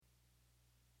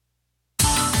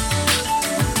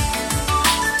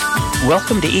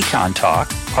Welcome to Econ Talk,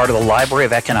 part of the Library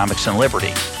of Economics and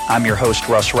Liberty. I'm your host,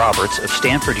 Russ Roberts of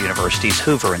Stanford University's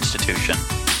Hoover Institution.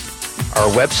 Our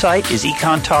website is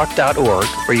econtalk.org,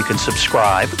 where you can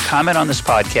subscribe, comment on this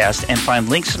podcast, and find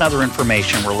links and other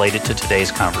information related to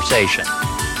today's conversation.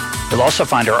 You'll also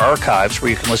find our archives,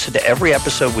 where you can listen to every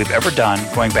episode we've ever done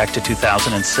going back to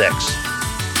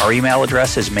 2006. Our email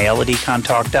address is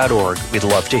mail@econtalk.org. We'd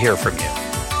love to hear from you.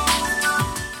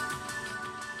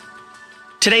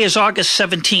 Today is August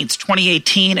 17th,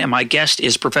 2018, and my guest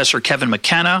is Professor Kevin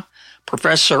McKenna,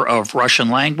 Professor of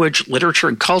Russian Language, Literature,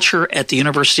 and Culture at the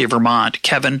University of Vermont.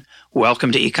 Kevin,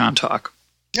 welcome to Econ Talk.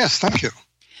 Yes, thank you.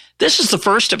 This is the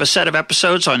first of a set of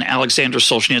episodes on Alexander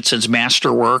Solzhenitsyn's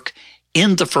masterwork,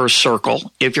 In the First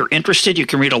Circle. If you're interested, you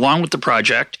can read along with the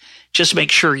project. Just make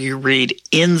sure you read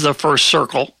In the First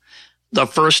Circle, the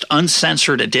first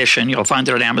uncensored edition. You'll find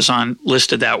it on Amazon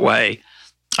listed that way.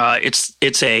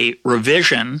 It's a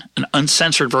revision, an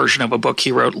uncensored version of a book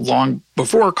he wrote long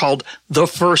before called The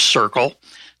First Circle.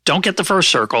 Don't get The First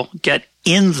Circle, get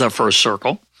In the First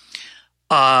Circle.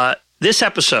 This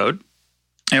episode,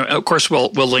 and of course we'll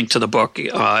link to the book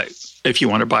if you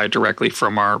want to buy it directly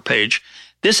from our page.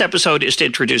 This episode is to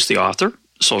introduce the author,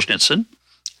 Solzhenitsyn,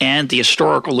 and the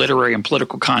historical, literary, and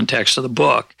political context of the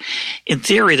book. In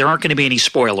theory, there aren't going to be any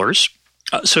spoilers.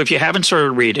 So if you haven't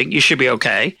started reading, you should be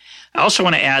okay. I also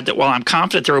want to add that while I'm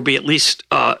confident there will be at least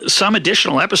some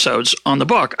additional episodes on the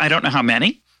book, I don't know how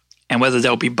many and whether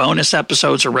there'll be bonus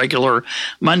episodes or regular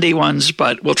Monday ones,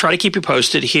 but we'll try to keep you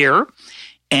posted here.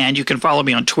 And you can follow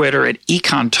me on Twitter at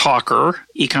EconTalker,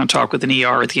 Econ Talk with an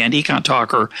ER at the end, Econ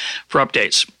Talker, for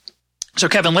updates. So,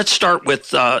 Kevin, let's start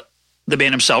with the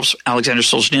man himself, Alexander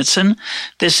Solzhenitsyn.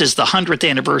 This is the 100th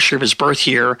anniversary of his birth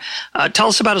year. Tell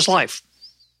us about his life.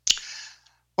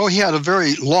 Oh, he had a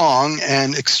very long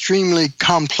and extremely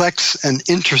complex and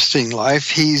interesting life.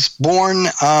 He's born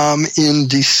in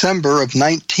December of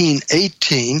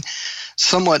 1918.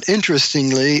 Somewhat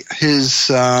interestingly, his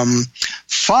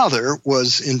father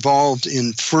was involved in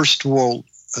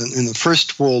the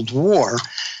First World War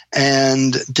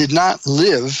and did not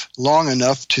live long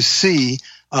enough to see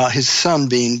his son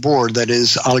being born, that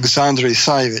is, Alexander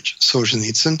Isayevich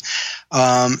Solzhenitsyn.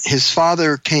 His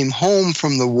father came home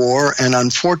from the war and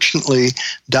unfortunately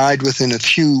died within a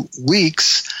few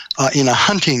weeks in a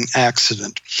hunting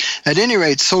accident. At any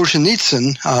rate,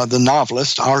 Solzhenitsyn, the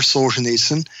novelist, our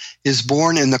Solzhenitsyn, is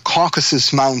born in the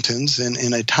Caucasus Mountains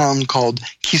in a town called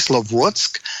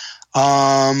Kislovodsk.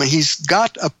 He's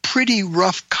got a pretty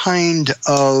rough kind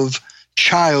of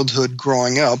childhood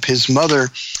growing up. His mother,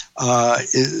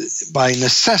 by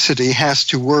necessity, has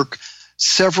to work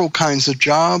several kinds of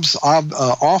jobs.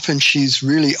 Often she's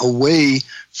really away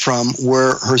from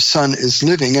where her son is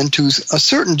living. And to a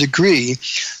certain degree,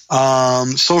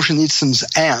 Solzhenitsyn's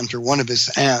aunt, or one of his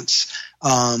aunts,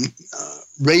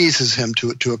 raises him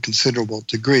to a considerable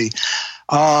degree.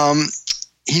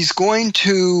 He's going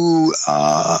to,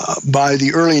 by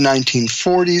the early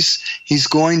 1940s, he's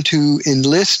going to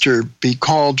enlist or be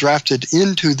drafted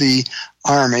into the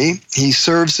Army. He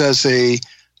serves as a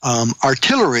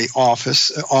artillery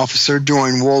officer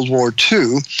during World War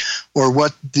II, or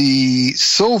what the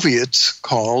Soviets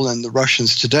call, and the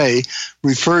Russians today,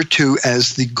 refer to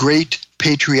as the Great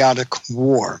Patriotic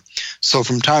War. So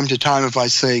from time to time, if I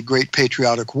say Great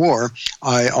Patriotic War,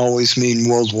 I always mean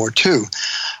World War II.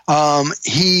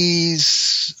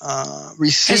 He's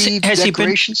received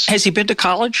decorations. Has he been to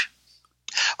college?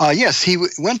 Yes, he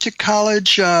went to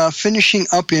college, finishing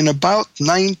up in about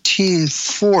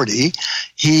 1940.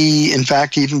 He, in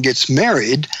fact, even gets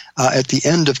married at the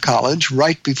end of college,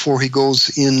 right before he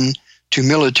goes into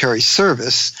military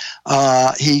service.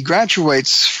 He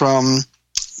graduates from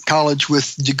college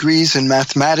with degrees in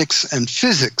mathematics and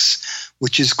physics,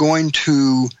 which is going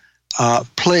to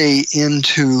play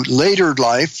into later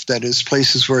life, that is,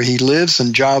 places where he lives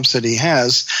and jobs that he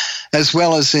has, as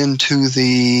well as into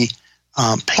the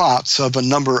plots of a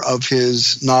number of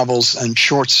his novels and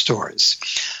short stories.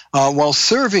 While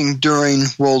serving during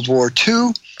World War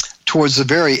II, towards the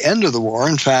very end of the war,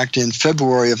 in fact, in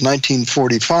February of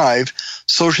 1945,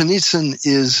 Solzhenitsyn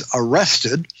is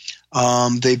arrested.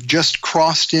 They've just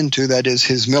crossed into, that is,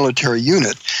 his military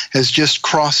unit has just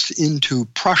crossed into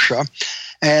Prussia.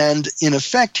 And in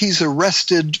effect, he's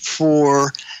arrested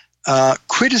for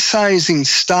criticizing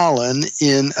Stalin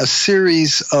in a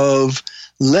series of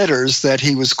letters that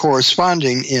he was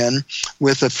corresponding in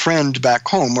with a friend back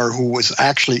home, or who was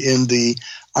actually in the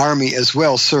army as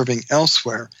well, serving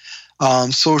elsewhere.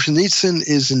 Solzhenitsyn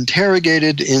is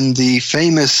interrogated in the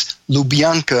famous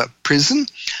Lubyanka prison,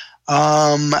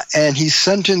 and he's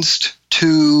sentenced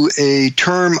to a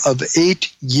term of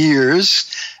 8 years,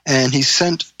 and he's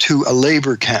sent to a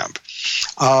labor camp.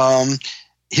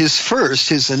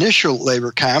 His initial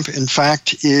labor camp, in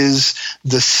fact, is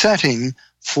the setting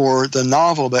for the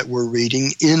novel that we're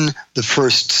reading, In the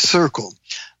First Circle.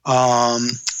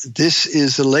 This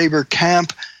is a labor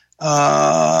camp,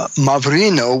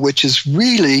 Mavrino, which is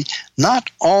really not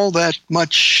all that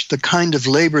much the kind of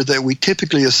labor that we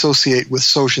typically associate with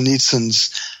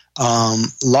Solzhenitsyn's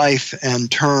life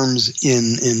and terms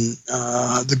in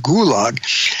the Gulag.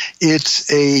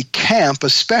 It's a camp, a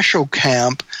special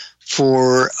camp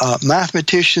for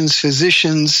mathematicians,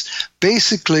 physicians,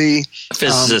 basically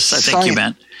physicists. I think you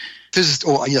meant physicists.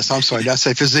 Oh, yes, I'm sorry. Did I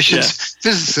say physicians?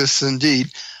 Yeah. Physicists,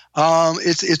 indeed.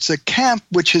 It's a camp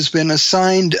which has been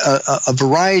assigned a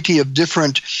variety of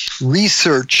different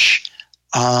research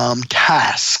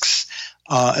tasks.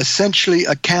 Essentially,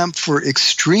 a camp for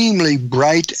extremely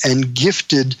bright and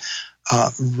gifted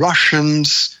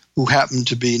Russians who happen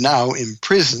to be now in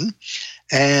prison.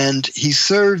 And he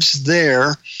serves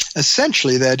there,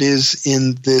 essentially, that is,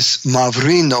 in this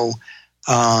Mavrino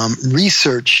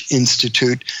Research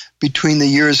Institute between the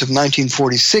years of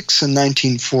 1946 and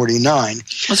 1949.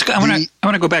 I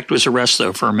want to go back to his arrest,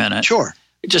 though, for a minute. Sure.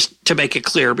 Just to make it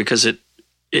clear, because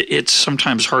it's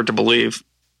sometimes hard to believe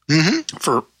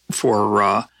for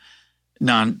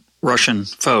non-Russian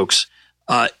folks.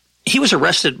 He was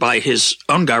arrested by his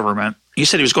own government. He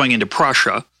said he was going into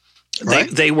Prussia. Right.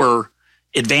 They were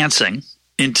advancing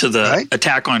into the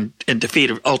attack on and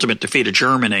ultimate defeat of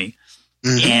Germany.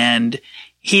 And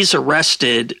he's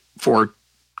arrested for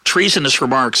treasonous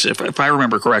remarks. If I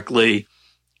remember correctly,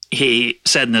 he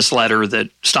said in this letter that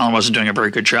Stalin wasn't doing a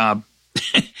very good job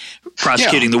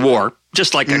prosecuting the war,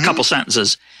 just like a couple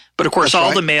sentences. But of course,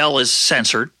 all the mail is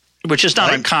censored, which is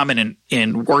not uncommon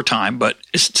in wartime, but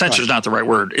censored is not the right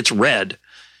word. It's read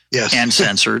and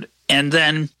censored. And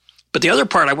then, but the other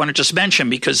part I want to just mention,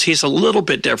 because he's a little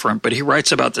bit different, but he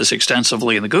writes about this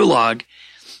extensively in the Gulag,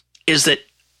 is that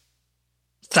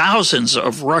thousands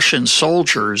of Russian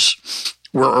soldiers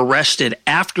were arrested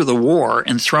after the war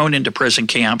and thrown into prison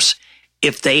camps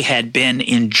if they had been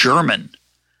in German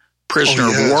prisoner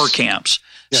of war camps.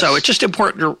 Yes. So it's just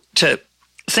important to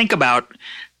think about,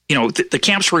 the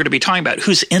camps we're going to be talking about,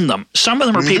 who's in them. Some of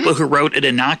them are people who wrote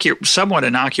an somewhat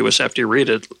innocuous, after you read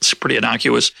it, it's pretty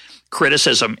innocuous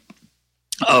criticism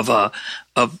of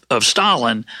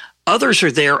Stalin. Others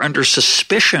are there under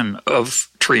suspicion of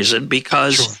treason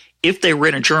because if they were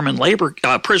in a German labor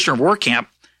prisoner of war camp,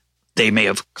 they may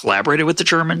have collaborated with the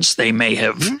Germans. They may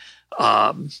have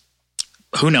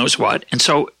who knows what. And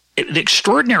so an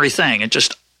extraordinary thing. It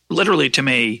just literally, to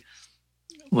me,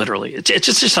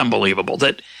 it's just unbelievable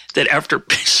that after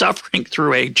suffering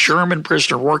through a German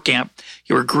prisoner of war camp,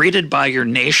 you were greeted by your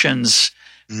nation's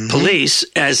police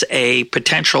as a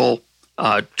potential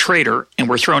traitor and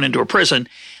were thrown into a prison.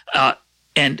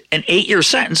 And an 8-year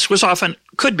sentence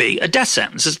could be a death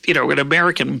sentence. In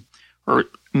American or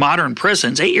modern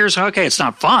prisons, 8 years, okay, it's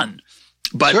not fun.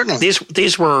 But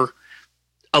these were,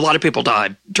 a lot of people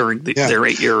died during their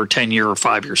 8-year or 10-year or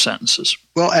 5-year sentences.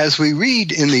 Well, as we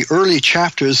read in the early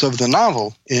chapters of the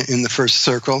novel, in the First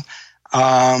Circle,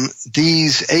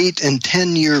 these 8 and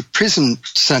 10-year prison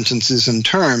sentences and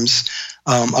terms,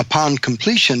 upon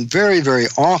completion, very, very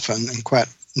often, and quite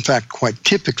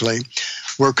typically,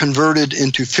 were converted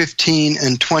into 15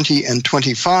 and 20 and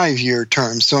 25-year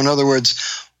terms. So in other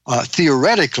words,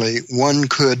 theoretically, one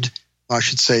could, I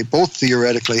should say both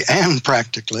theoretically and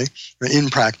practically, or in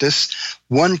practice,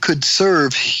 one could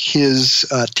serve his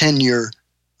 10-year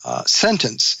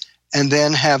sentence and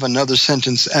then have another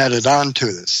sentence added on to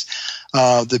this.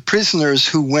 The prisoners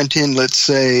who went in, let's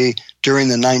say, during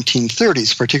the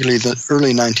 1930s, particularly the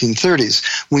early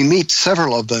 1930s, we meet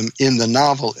several of them in the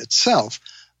novel itself,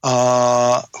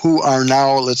 who are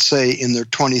now, let's say, in their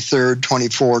 23rd,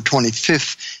 24th,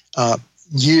 25th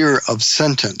year of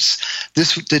sentence.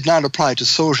 This did not apply to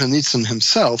Solzhenitsyn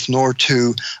himself, nor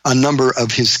to a number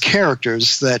of his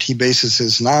characters that he bases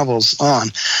his novels on.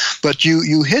 But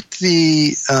you hit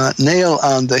the nail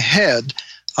on the head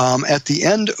at the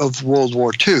end of World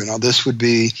War II. Now, this would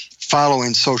be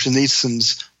following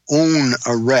Solzhenitsyn's own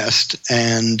arrest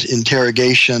and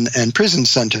interrogation and prison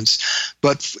sentence.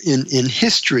 But in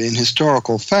history, in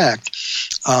historical fact,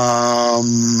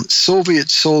 Soviet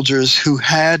soldiers who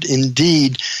had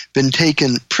indeed been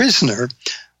taken prisoner,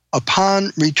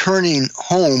 upon returning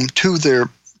home to the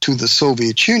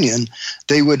Soviet Union,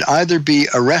 they would either be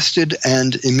arrested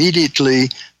and immediately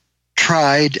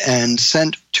tried and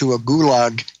sent to a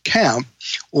Gulag camp,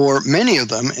 or many of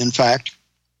them, in fact,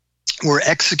 were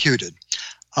executed.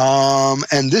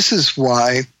 And this is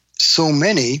why so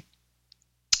many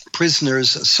prisoners,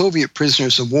 Soviet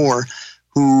prisoners of war,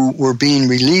 who were being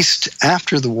released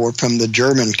after the war from the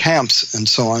German camps and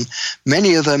so on.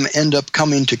 Many of them end up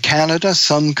coming to Canada.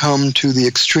 Some come to the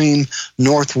extreme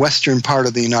northwestern part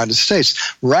of the United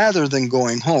States rather than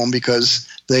going home, because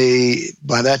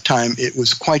by that time, it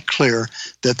was quite clear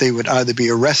that they would either be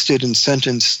arrested and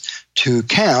sentenced to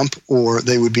camp or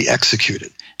they would be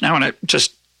executed. Now, I want to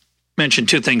just mention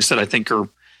two things that I think are,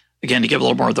 again, to give a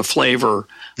little more of the flavor.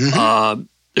 Mm-hmm.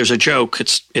 There's a joke.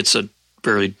 It's a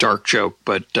very dark joke,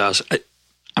 but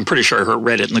I'm pretty sure I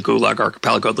read it in the Gulag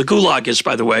Archipelago. The Gulag is,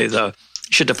 by the way, you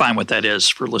should define what that is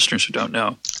for listeners who don't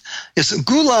know. Yes,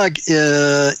 Gulag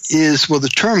is, well, the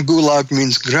term Gulag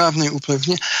means Gravne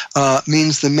Upravlenie,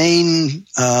 means the main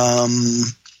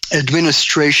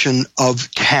administration of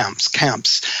camps.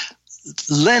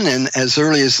 Lenin, as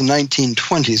early as the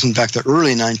 1920s, in fact, the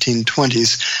early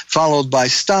 1920s, followed by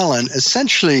Stalin,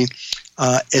 essentially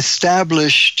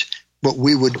established what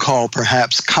we would call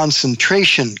perhaps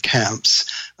concentration camps,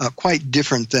 quite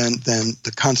different than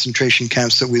the concentration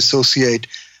camps that we associate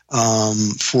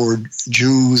for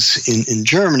Jews in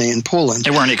Germany and Poland. They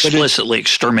weren't explicitly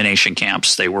extermination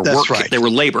camps. They were They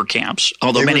were labor camps,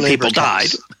 although many people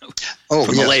died.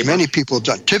 Oh, yes, many people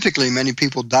died. Typically, many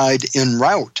people died en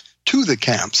route to the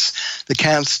camps. The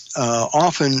camps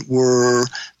often were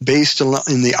based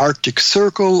in the Arctic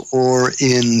Circle or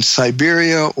in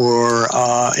Siberia or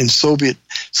in Soviet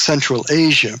Central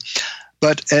Asia.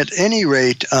 But at any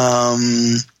rate,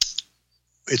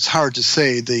 it's hard to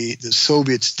say. The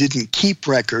Soviets didn't keep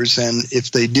records, and if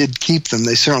they did keep them,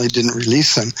 they certainly didn't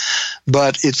release them.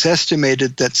 But it's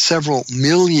estimated that several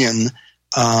million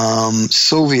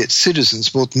Soviet citizens,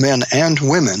 both men and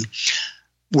women,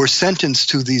 were sentenced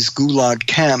to these Gulag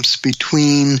camps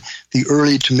between the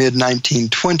early to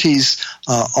mid-1920s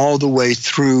all the way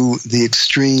through the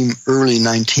extreme early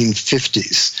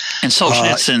 1950s. And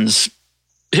Solzhenitsyn's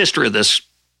history of this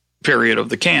period of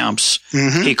the camps,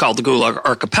 he called the Gulag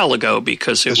Archipelago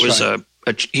because it was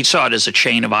he saw it as a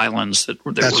chain of islands that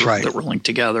were linked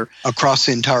together. Across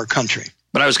the entire country.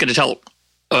 But I was going to tell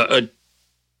a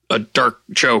dark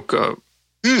joke, a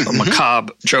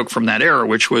macabre joke from that era,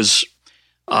 which was,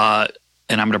 and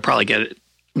I'm going to probably I'm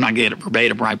not going to get it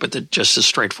verbatim right, but just as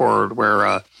straightforward,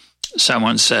 where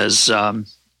someone says to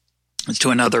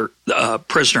another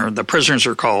prisoner, the prisoners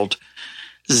are called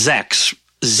Zeks,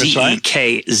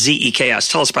 Z-E-K-S.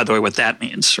 Tell us, by the way, what that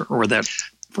means or where that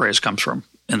phrase comes from,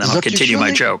 and then I'll continue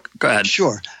my joke. Go ahead.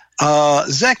 Sure.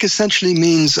 Zek essentially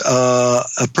means a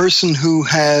person who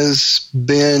has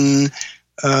been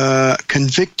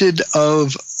convicted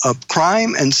of a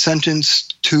crime and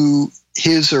sentenced to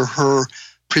his or her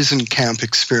prison camp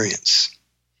experience.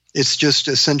 It's just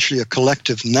essentially a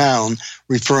collective noun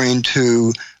referring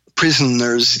to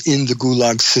prisoners in the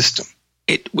Gulag system.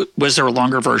 Was there a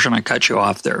longer version? I cut you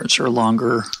off there. Is there a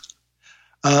longer?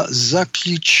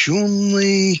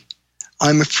 Zaključeni,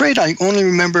 I'm afraid I only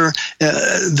remember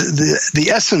the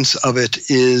essence of it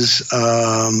is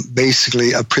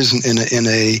basically a prison in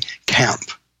a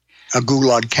camp, a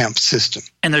Gulag camp system.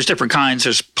 And there's different kinds.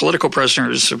 There's political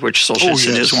prisoners, of which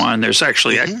Solzhenitsyn is one. There's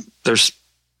actually there's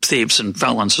thieves and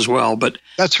felons as well. But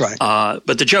that's right.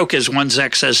 But the joke is one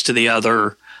Zek says to the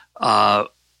other,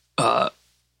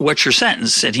 "What's your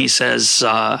sentence?" And he says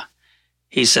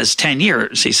 10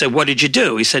 years. He said, "What did you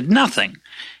do?" He said, "Nothing."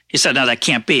 He said, "No, that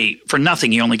can't be. For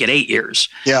nothing, you only get 8 years."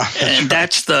 Yeah,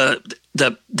 that's the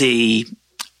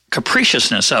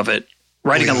capriciousness of it.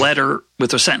 Writing a letter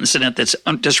with a sentence in it that's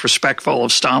disrespectful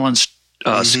of Stalin's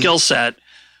skill set.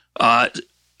 I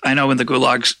know in the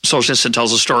Gulag, Solzhenitsyn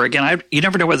tells a story. Again, you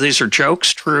never know whether these are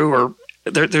jokes, true, or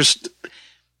there's.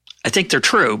 I think they're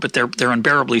true, but they're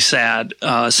unbearably sad.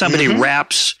 Somebody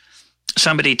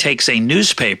takes a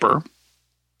newspaper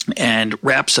and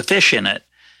wraps a fish in it,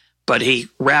 but he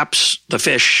wraps the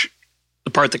fish. The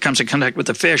part that comes in contact with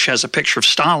the fish has a picture of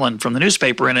Stalin from the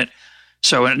newspaper in it.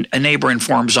 So a neighbor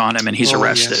informs on him, and he's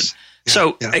arrested. Yes. Yeah,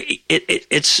 so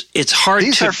it's hard.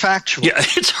 These are factual. Yeah,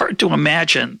 it's hard to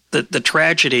imagine the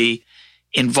tragedy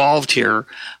involved here.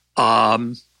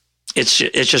 It's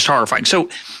just horrifying. So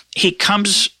he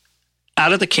comes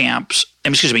out of the camps.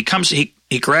 Excuse me.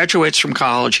 He graduates from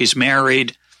college. He's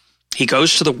married. He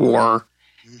goes to the war.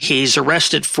 He's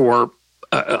arrested for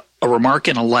a remark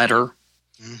in a letter,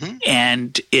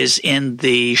 and is in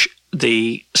the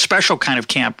special kind of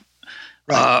camp.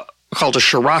 Called a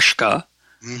Sharashka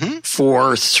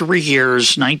for 3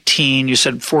 years,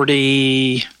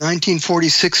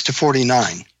 1946 to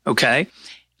 49. Okay.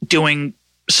 Doing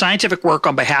scientific work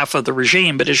on behalf of the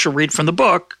regime, but as you read from the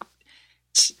book,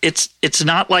 it's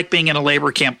not like being in a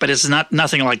labor camp, but it's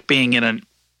nothing like being in a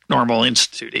normal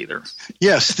institute either.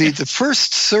 Yes, the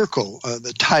first circle,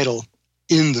 the title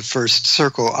In the First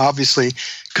Circle, obviously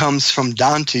comes from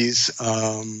Dante's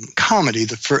comedy,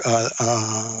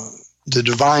 the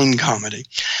Divine Comedy.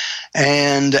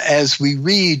 And as we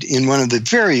read in one of the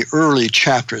very early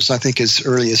chapters, I think as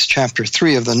early as chapter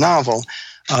 3 of the novel,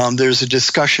 there's a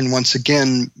discussion once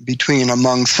again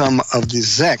among some of the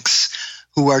Zeks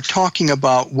who are talking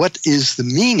about what is the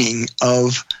meaning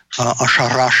of a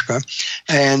charashka.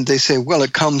 And they say, well,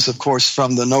 it comes, of course,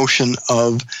 from the notion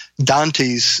of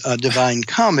Dante's Divine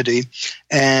Comedy.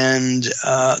 And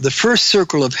the first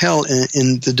circle of hell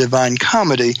in the Divine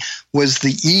Comedy was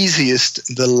the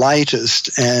easiest, the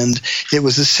lightest. And it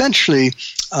was essentially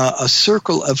a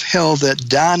circle of hell that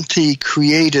Dante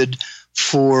created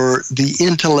for the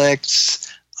intellects,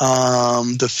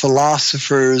 the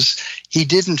philosophers. He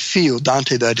didn't feel,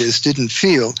 Dante that is, didn't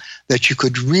feel that you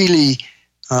could really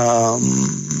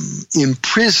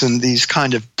imprison these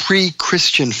kind of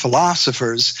pre-Christian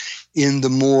philosophers in the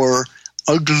more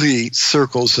ugly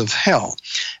circles of hell.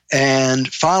 And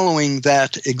following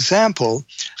that example,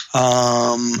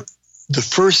 the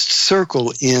first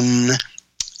circle in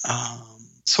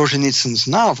Solzhenitsyn's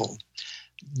novel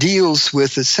deals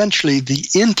with essentially the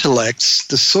intellects,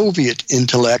 the Soviet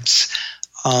intellects,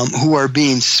 who are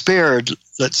being spared,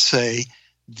 let's say,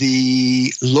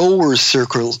 the lower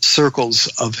circles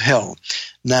of hell.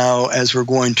 Now, as we're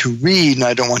going to read, and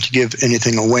I don't want to give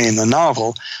anything away in the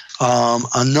novel,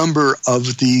 a number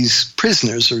of these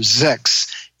prisoners, or Zeks,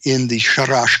 in the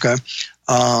Charashka,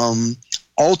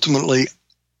 ultimately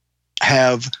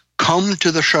have come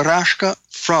to the Charashka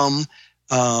from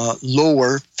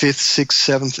lower 5th, 6th,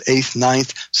 7th, 8th,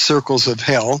 9th circles of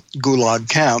hell, gulag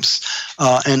camps,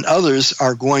 and others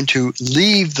are going to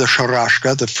leave the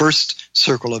Charashka, the first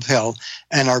circle of hell,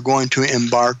 and are going to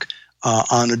embark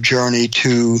on a journey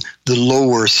to the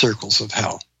lower circles of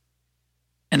hell.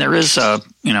 And there is, I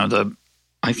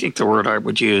think the word I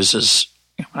would use is,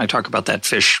 when I talk about that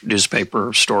fish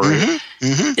newspaper story,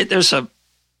 there's a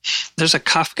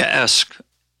Kafkaesque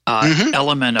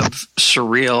element of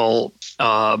surreal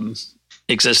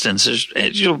existence. Those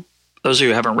of you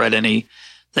who haven't read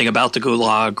anything about the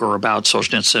Gulag or about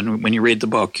Solzhenitsyn, when you read the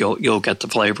book, you'll get the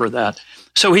flavor of that.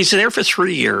 So he's there for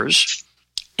 3 years,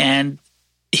 and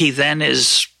he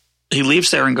leaves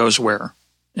there and goes where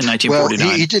in 1949?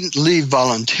 Well, he didn't leave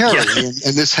voluntarily,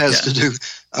 and this has to do.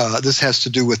 This has to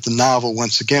do with the novel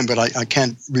once again, but I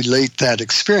can't relate that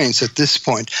experience at this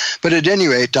point. But at any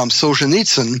rate,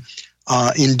 Solzhenitsyn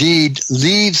indeed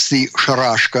leaves the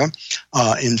Charashka,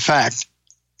 in fact,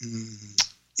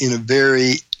 in a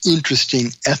very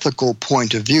interesting ethical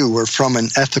point of view, or from an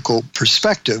ethical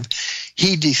perspective.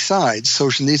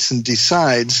 Solzhenitsyn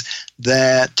decides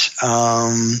that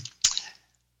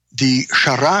the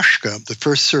Charashka, the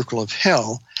first circle of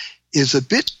hell, is a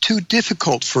bit too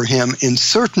difficult for him in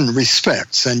certain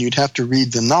respects, and you'd have to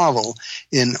read the novel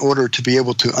in order to be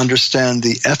able to understand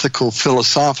the ethical,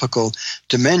 philosophical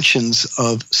dimensions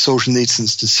of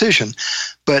Solzhenitsyn's decision.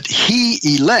 But he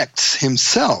elects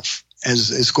himself, as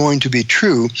is going to be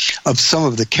true of some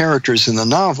of the characters in the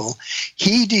novel,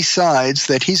 he decides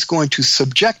that he's going to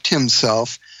subject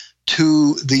himself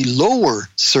to the lower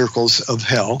circles of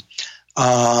hell,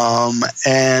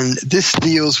 and this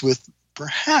deals with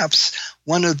perhaps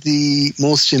one of the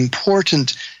most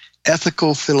important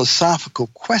ethical, philosophical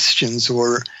questions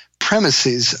or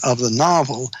premises of the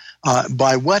novel.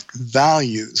 By what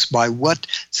values, by what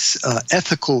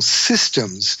ethical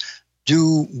systems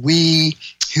do we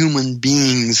human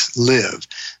beings live?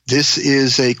 This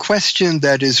is a question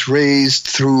that is raised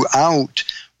throughout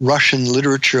Russian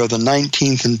literature of the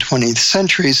 19th and 20th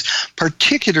centuries,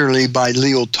 particularly by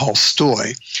Leo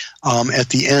Tolstoy at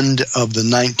the end of the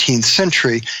 19th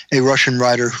century, a Russian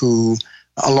writer who,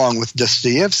 along with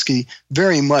Dostoevsky,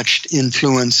 very much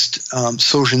influenced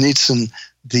Solzhenitsyn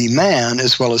the man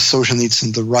as well as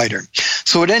Solzhenitsyn the writer.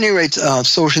 So at any rate,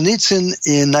 Solzhenitsyn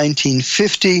in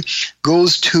 1950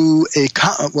 goes to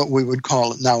what we would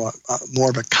call now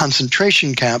more of a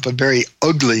concentration camp, a very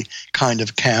ugly kind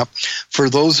of camp.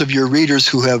 For those of your readers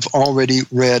who have already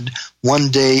read One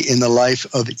Day in the Life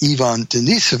of Ivan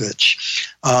Denisovich,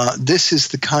 this is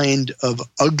the kind of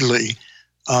ugly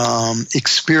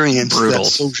experience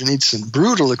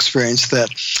brutal experience that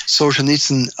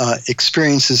Solzhenitsyn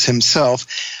experiences himself.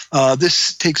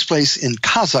 This takes place in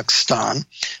Kazakhstan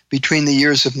between the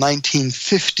years of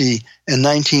 1950 and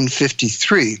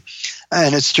 1953.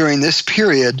 And it's during this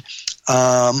period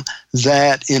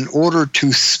that in order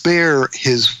to spare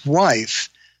his wife,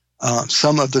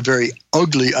 some of the very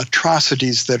ugly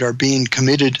atrocities that are being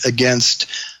committed against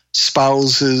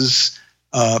spouses,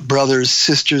 brothers,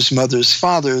 sisters, mothers,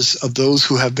 fathers of those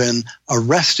who have been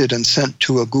arrested and sent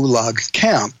to a gulag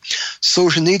camp.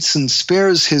 Solzhenitsyn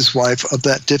spares his wife of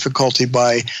that difficulty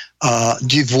by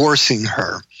divorcing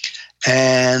her.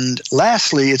 And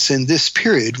lastly, it's in this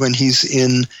period when he's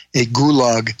in a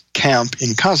gulag camp in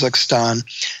Kazakhstan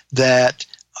that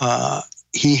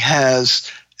he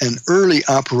has an early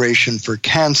operation for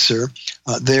cancer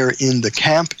there in the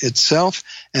camp itself.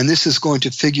 And this is going to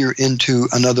figure into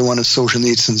another one of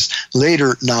Solzhenitsyn's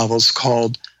later novels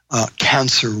called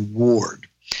Cancer Ward.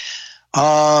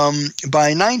 By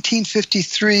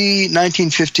 1953,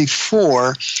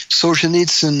 1954,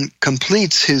 Solzhenitsyn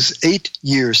completes his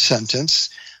 8-year sentence.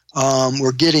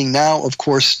 We're getting now, of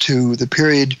course, to the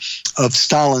period of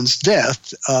Stalin's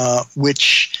death,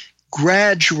 which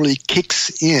gradually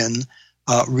kicks in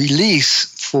release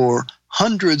for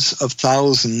hundreds of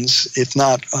thousands, if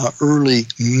not early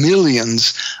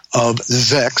millions, of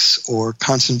zeks, or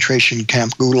concentration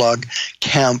camp, gulag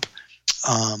camp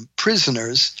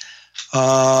prisoners,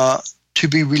 to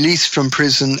be released from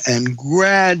prison, and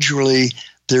gradually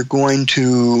they're going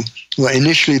to, well,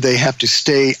 initially they have to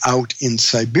stay out in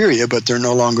Siberia, but they're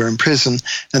no longer in prison.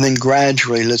 And then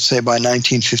gradually, let's say by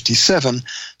 1957,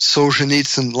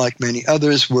 Solzhenitsyn, like many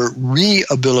others, were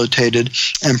rehabilitated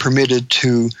and permitted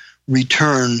to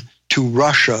return to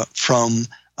Russia from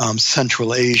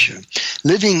Central Asia.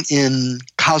 Living in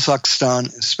Kazakhstan,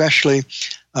 especially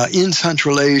in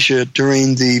Central Asia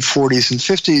during the 40s and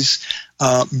 50s,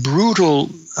 brutal,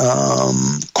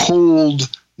 cold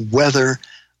weather,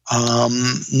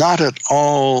 not at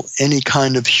all any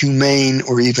kind of humane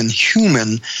or even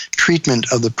human treatment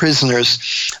of the prisoners.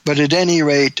 But at any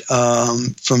rate,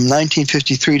 from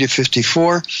 1953 to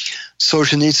 54,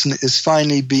 Solzhenitsyn is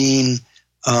finally being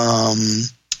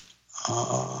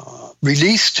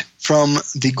released from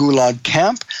the Gulag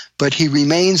camp, but he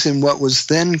remains in what was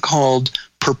then called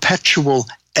perpetual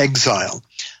exile.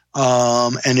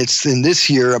 And it's in this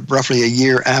year, roughly a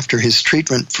year after his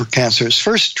treatment for cancer, his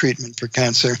first treatment for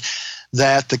cancer,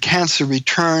 that the cancer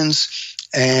returns,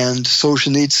 and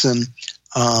Solzhenitsyn,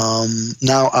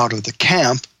 now out of the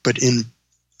camp, but in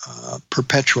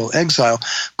perpetual exile,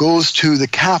 goes to the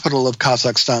capital of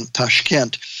Kazakhstan,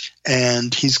 Tashkent,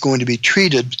 and he's going to be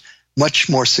treated much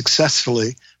more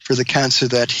successfully for the cancer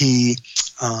that he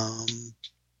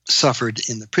suffered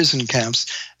in the prison camps.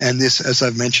 And this, as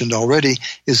I've mentioned already,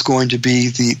 is going to be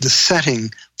the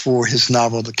setting for his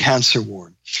novel, The Cancer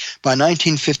Ward. By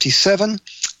 1957,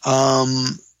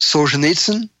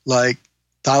 Solzhenitsyn, like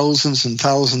thousands and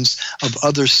thousands of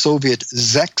other Soviet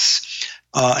zeks,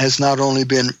 has not only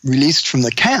been released from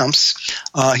the camps,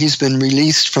 he's been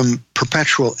released from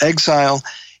perpetual exile.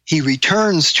 He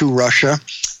returns to Russia.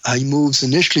 He moves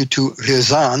initially to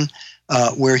Ryazan,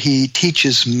 where he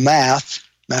teaches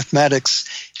mathematics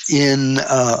in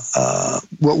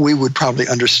what we would probably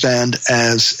understand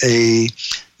as a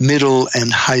middle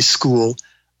and high school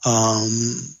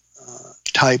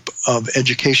type of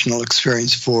educational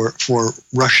experience for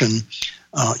Russian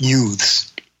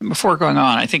youths. Before going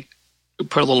on, I think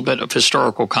put a little bit of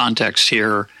historical context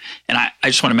here, and I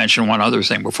just want to mention one other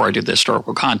thing before I do the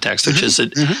historical context, which is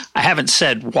that I haven't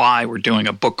said why we're doing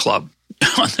a book club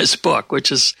on this book,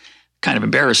 which is kind of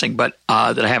embarrassing, but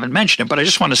that I haven't mentioned it. But I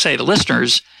just want to say to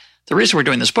listeners, the reason we're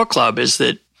doing this book club is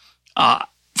that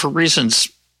for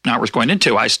reasons not worth going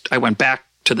into, I went back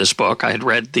to this book. I had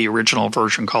read the original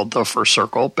version called The First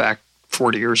Circle back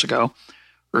 40 years ago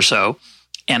or so,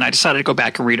 and I decided to go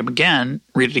back and read it again,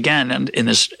 and in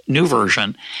this new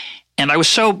version. And I was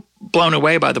so blown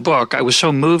away by the book. I was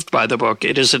so moved by the book.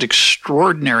 It is an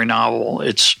extraordinary novel.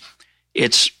 It's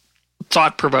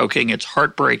thought-provoking. It's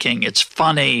heartbreaking. It's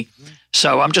funny.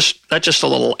 So that's just a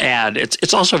little ad.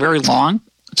 It's also very long.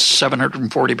 It's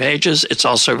 740 pages. It's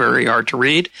also very hard to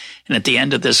read. And at the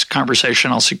end of this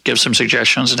conversation, I'll give some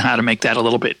suggestions on how to make that a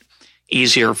little bit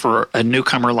easier for a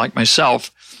newcomer like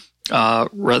myself,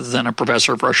 rather than a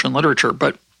professor of Russian literature,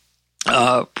 but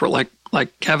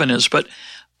like Kevin is. But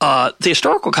the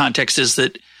historical context is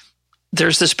that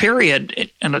there's this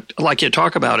period, and I'd like you to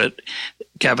talk about it,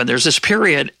 Kevin, there's this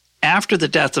period after the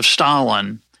death of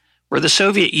Stalin where the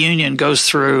Soviet Union goes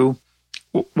through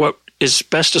what is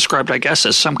best described, I guess,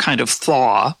 as some kind of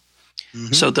thaw.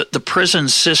 So that the prison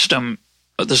system,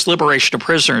 this liberation of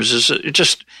prisoners,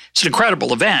 it's an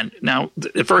incredible event. Now,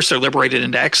 at first they're liberated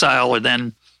into exile, and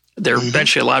then they're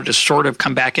eventually allowed to sort of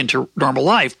come back into normal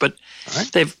life, but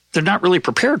they're not really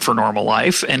prepared for normal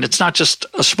life, and it's not just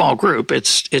a small group.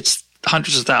 It's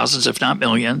hundreds of thousands, if not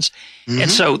millions.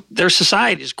 And so their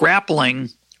society is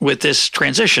grappling with this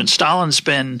transition. Stalin's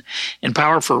been in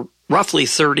power for roughly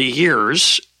 30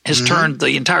 years, has turned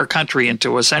the entire country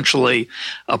into essentially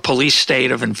a police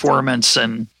state of informants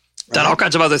and done all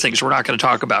kinds of other things we're not going to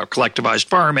talk about, collectivized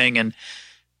farming, and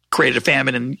created a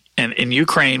famine in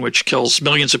Ukraine, which kills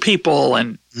millions of people,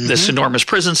 and this enormous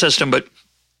prison system. But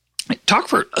talk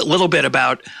for a little bit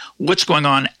about what's going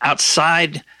on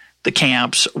outside the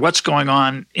camps, what's going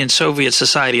on in Soviet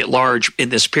society at large in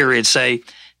this period, say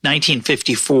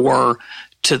 1954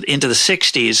 into the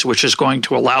 60s, which is going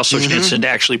to allow Solzhenitsyn to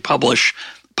actually publish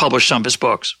some of his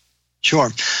books. Sure.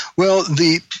 Well,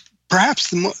 perhaps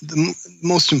the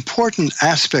most important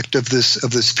aspect of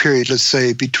this period, let's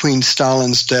say between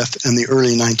Stalin's death and the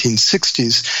early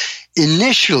 1960s,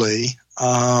 initially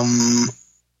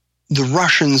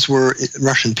the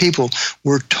Russian people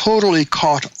were totally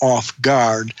caught off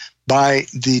guard by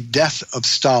the death of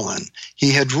Stalin.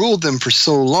 He had ruled them for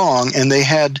so long, and they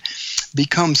had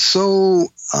become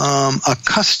so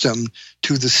accustomed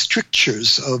to the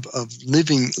strictures of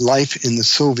living life in the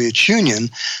Soviet Union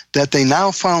that they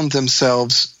now found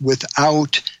themselves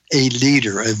without a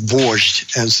leader, a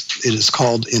vozhd, as it is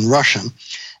called in Russian.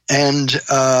 And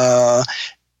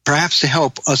perhaps to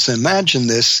help us imagine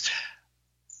this,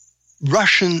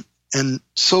 Russian and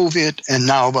Soviet, and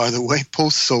now, by the way,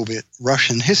 post-Soviet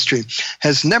Russian history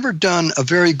has never done a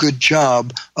very good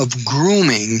job of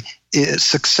grooming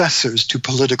successors to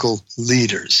political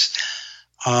leaders.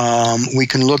 We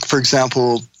can look, for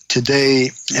example,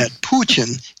 today at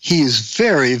Putin. He is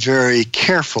very, very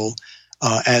careful,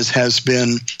 as has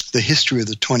been the history of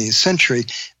the 20th century,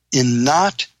 in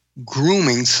not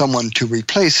grooming someone to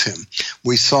replace him.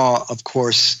 We saw, of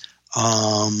course,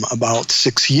 about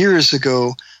 6 years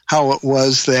ago, how it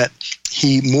was that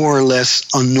he more or less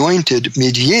anointed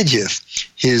Medvedev,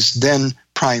 his then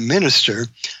prime minister,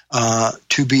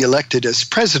 to be elected as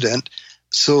president,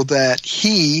 so that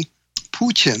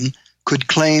Putin, could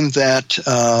claim that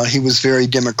he was very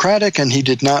democratic and he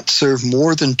did not serve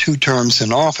more than 2 terms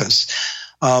in office.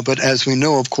 But as we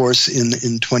know, of course,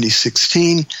 in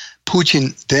 2016,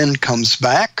 Putin then comes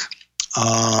back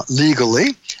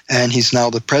legally, and he's now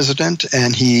the president,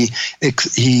 and he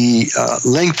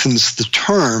lengthens the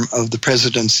term of the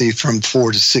presidency from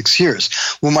 4 to 6 years.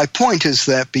 Well, my point is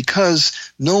that because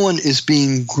no one is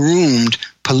being groomed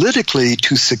politically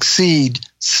to succeed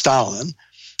Stalin,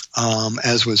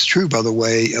 as was true, by the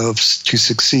way, to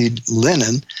succeed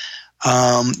Lenin,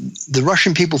 the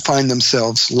Russian people find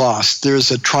themselves lost. There's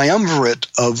a triumvirate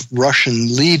of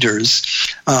Russian leaders,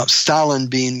 Stalin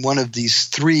being one of these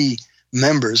 3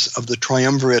 members of the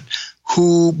triumvirate,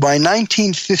 who by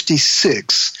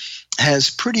 1956 has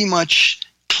pretty much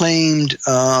claimed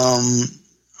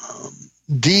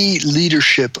the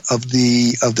leadership of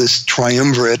this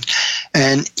triumvirate.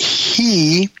 And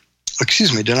did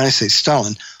I say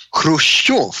Stalin?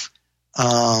 Khrushchev,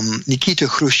 Nikita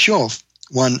Khrushchev,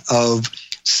 one of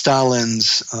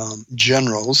Stalin's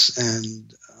generals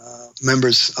and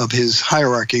members of his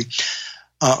hierarchy,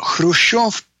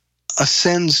 Khrushchev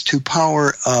ascends to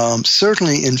power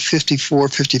certainly in 54,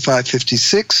 55,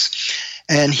 56,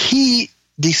 and he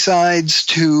decides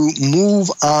to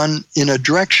move on in a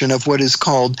direction of what is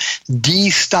called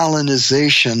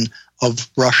de-Stalinization of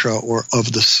Russia or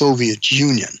of the Soviet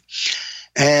Union.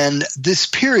 And this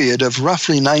period of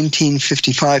roughly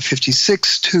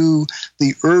 1955-56 to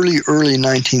the early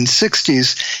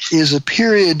 1960s is a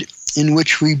period in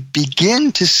which we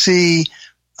begin to see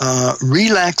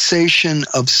relaxation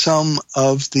of some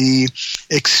of the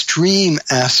extreme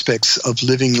aspects of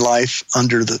living life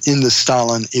in the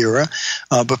Stalin era.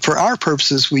 But for our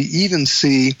purposes, we even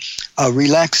see a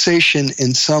relaxation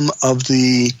in some of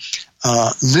the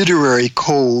literary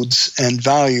codes and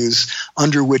values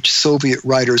under which Soviet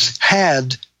writers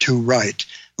had to write.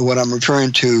 What I'm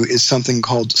referring to is something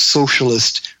called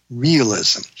socialist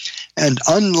realism. And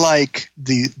unlike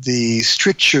the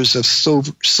strictures of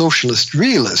socialist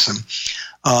realism,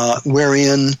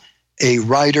 wherein a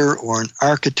writer or an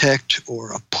architect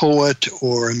or a poet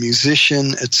or a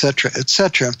musician, etc.,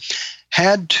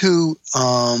 had to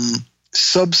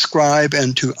subscribe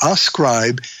and to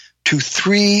ascribe to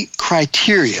 3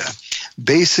 criteria.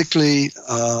 Basically,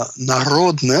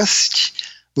 narodnost,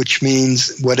 which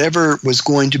means whatever was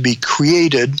going to be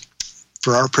created,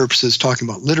 for our purposes, talking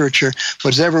about literature,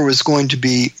 whatever was going to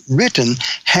be written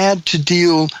had to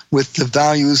deal with the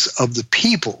values of the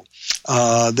people.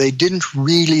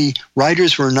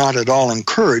 Writers were not at all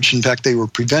encouraged. In fact, they were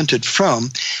prevented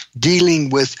from dealing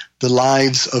with the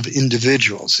lives of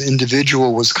individuals.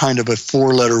 Individual was kind of a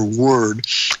 4-letter word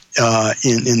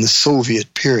in the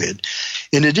Soviet period.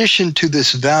 In addition to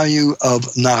this value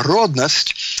of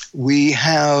narodnost, we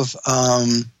have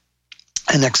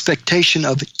an expectation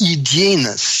of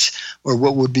idealness, or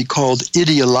what would be called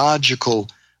ideological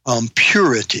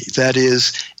purity. That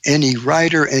is, any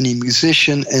writer, any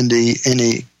musician,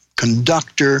 any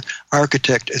conductor,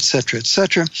 architect, etc.,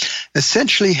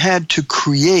 essentially had to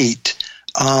create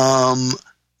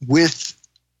with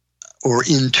or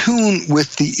in tune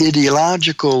with the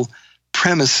ideological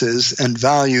premises and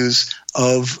values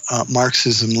of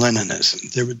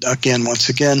Marxism-Leninism. There would, once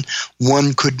again,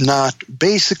 one could not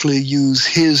basically use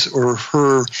his or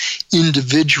her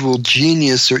individual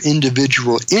genius or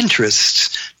individual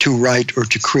interests to write or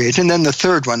to create. And then the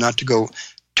third one, not to go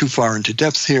too far into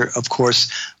depth here, of course,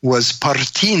 was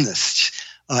partijnost.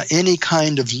 Any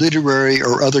kind of literary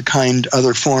or other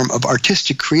form of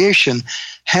artistic creation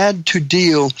had to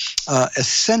deal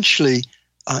essentially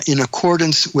in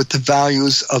accordance with the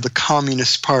values of the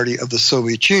Communist Party of the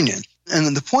Soviet Union.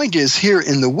 And the point is, here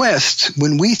in the West,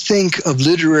 when we think of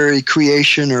literary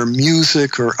creation or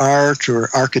music or art or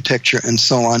architecture and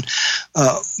so on,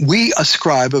 we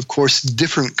ascribe, of course,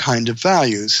 different kind of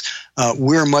values.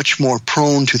 We're much more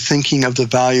prone to thinking of the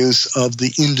values of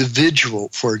the individual,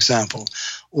 for example,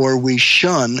 or we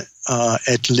shun,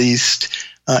 at least,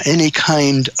 any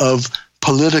kind of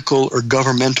political or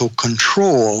governmental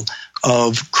control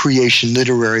of creation,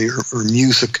 literary or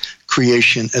music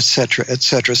creation, etc.,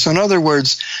 etc. So in other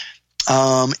words,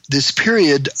 this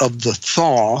period of the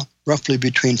thaw, roughly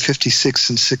between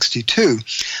 56 and 62,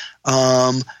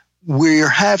 we're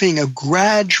having a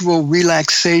gradual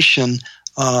relaxation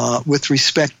with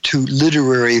respect to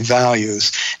literary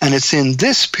values. And it's in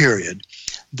this period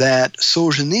that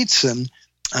Solzhenitsyn,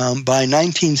 by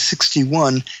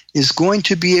 1961, is going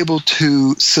to be able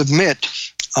to submit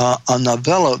a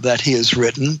novella that he has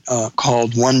written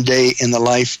called One Day in the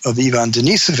Life of Ivan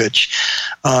Denisovich.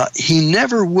 He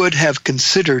never would have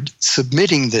considered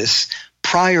submitting this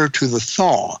prior to the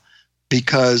thaw,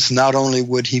 because not only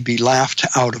would he be laughed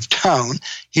out of town,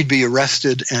 he'd be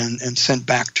arrested and sent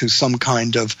back to some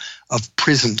kind of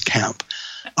prison camp.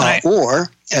 Or,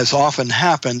 as often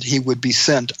happened, he would be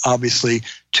sent, obviously,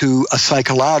 to a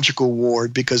psychological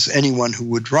ward, because anyone who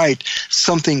would write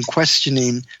something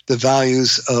questioning the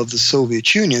values of the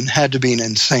Soviet Union had to be an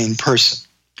insane person.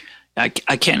 I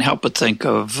can't help but think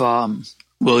of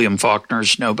William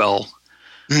Faulkner's Nobel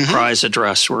Prize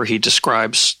address, where he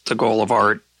describes the goal of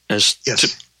art as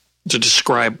to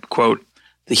describe, quote,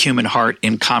 the human heart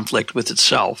in conflict with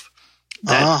itself.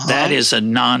 That is a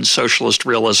non-socialist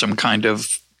realism kind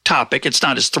of topic. It's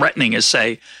not as threatening as,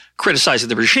 say, criticizing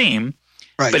the regime.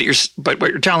 Right. But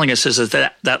what you're telling us is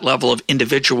that level of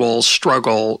individual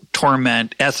struggle,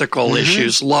 torment, ethical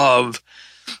issues, love,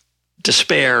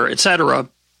 despair, etc.,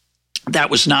 that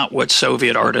was not what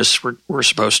Soviet artists were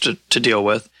supposed to deal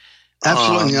with.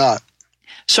 Absolutely not.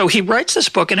 So he writes this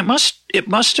book, and it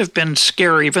must have been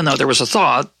scary, even though there was a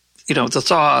thaw. You know, the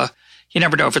thaw, you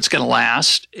never know if it's going to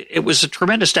last. It was a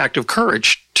tremendous act of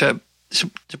courage to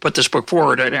put this book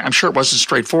forward. I'm sure it wasn't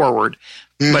straightforward,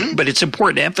 but it's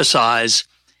important to emphasize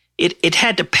it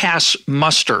had to pass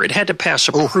muster. It had to pass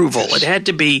approval. It had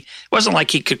to be – it wasn't like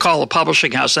he could call a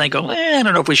publishing house and they go, I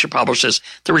don't know if we should publish this.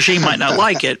 The regime might not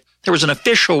like it. There was an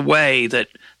official way that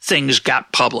things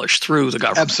got published through the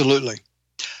government. Absolutely.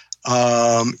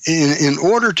 In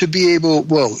order to be able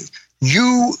 –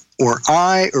 you or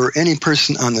I or any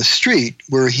person on the street,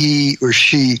 were he or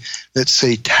she, let's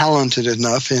say, talented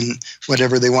enough in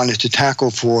whatever they wanted to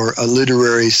tackle for a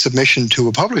literary submission to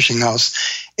a publishing house,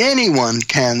 anyone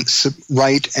can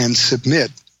write and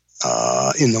submit,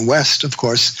 in the West, of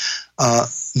course,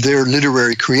 their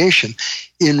literary creation.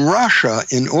 In Russia,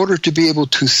 in order to be able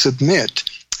to submit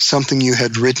something you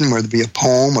had written, whether it be a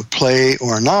poem, a play,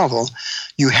 or a novel,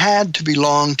 you had to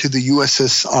belong to the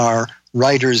USSR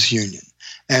Writers' Union.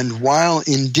 And while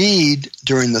indeed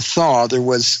during the thaw there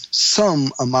was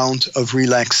some amount of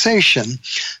relaxation,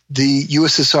 the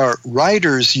USSR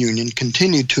Writers' Union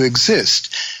continued to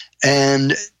exist.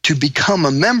 And to become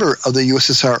a member of the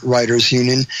USSR Writers'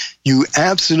 Union, you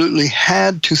absolutely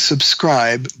had to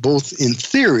subscribe, both in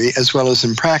theory as well as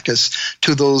in practice,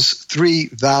 to those three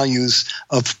values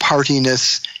of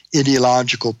partiness,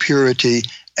 ideological purity,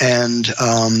 and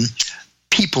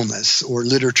peopleness, or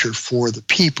literature for the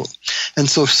people. And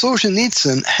so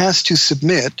Solzhenitsyn has to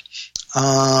submit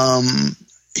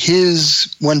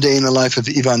his One Day in the Life of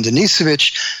Ivan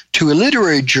Denisovich to a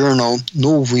literary journal,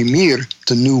 Novy Mir,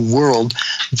 the New World,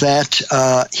 that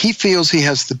he feels he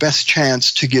has the best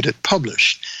chance to get it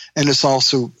published. And it's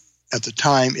also, at the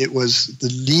time, it was the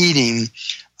leading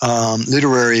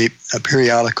literary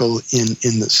periodical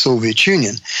in the Soviet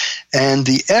Union. And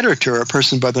the editor, a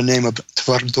person by the name of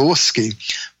Tvardovsky,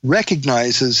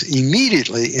 recognizes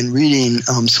immediately in reading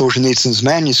Solzhenitsyn's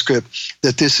manuscript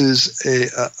that this is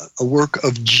a work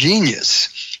of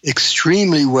genius,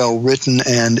 extremely well written,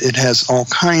 and it has all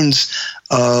kinds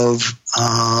of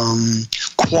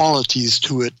qualities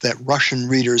to it that Russian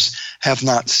readers have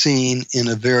not seen in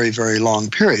a very, very long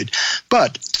period.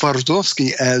 But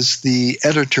Tvardovsky, as the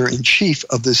editor-in-chief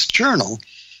of this journal,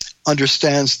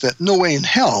 understands that no way in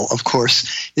hell, of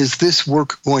course, is this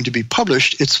work going to be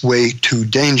published. It's way too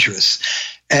dangerous.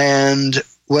 And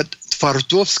what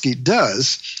Tvardovsky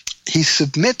does, he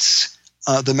submits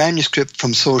the manuscript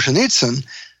from Solzhenitsyn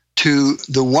to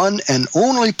the one and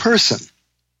only person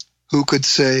who could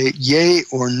say yay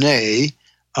or nay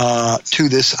to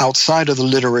this outside of the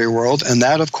literary world, and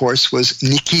that, of course, was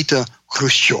Nikita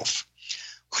Khrushchev.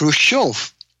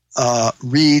 Khrushchev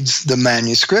reads the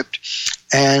manuscript,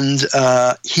 and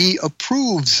he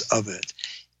approves of it.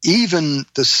 Even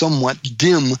the somewhat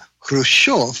dim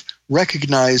Khrushchev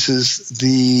recognizes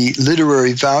the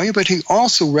literary value, but he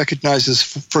also recognizes,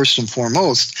 first and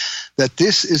foremost, that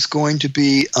this is going to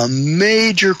be a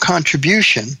major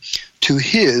contribution to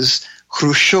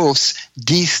Khrushchev's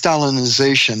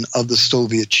de-Stalinization of the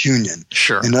Soviet Union.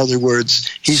 Sure. In other words,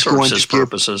 he's going to serves his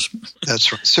purposes.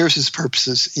 That's right. Serves his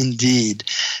purposes indeed.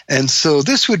 And so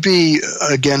this would be,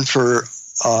 again, for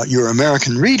your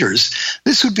American readers,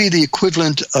 this would be the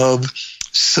equivalent of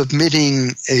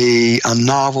submitting a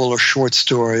novel or short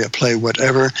story, a play,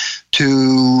 whatever,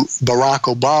 to Barack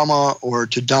Obama or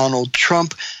to Donald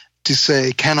Trump to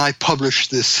say, can I publish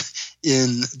this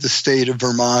in the state of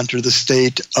Vermont or the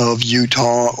state of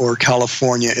Utah or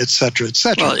California, et cetera, et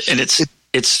cetera. Well, and it's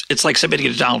like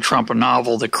submitting to Donald Trump a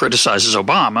novel that criticizes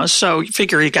Obama, so you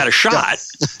figure he got a shot. I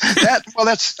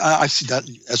see that.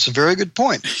 That's a very good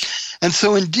point. And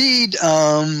so indeed,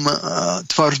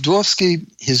 Tvardovsky,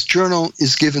 his journal,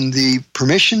 is given the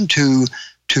permission to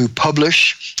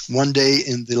publish One Day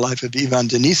in the Life of Ivan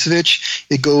Denisovich.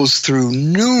 It goes through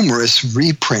numerous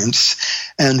reprints,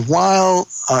 and while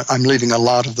I'm leaving a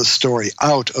lot of the story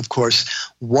out, of course,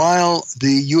 while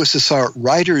the USSR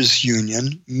Writers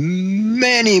Union,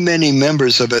 many, many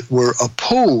members of it were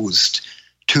opposed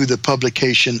to the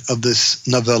publication of this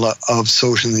novella of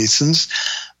Solzhenitsyn's,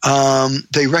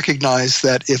 they recognized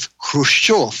that if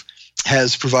Khrushchev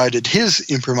has provided his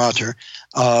imprimatur,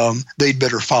 they'd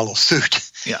better follow suit.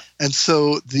 Yeah. And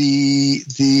so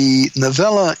the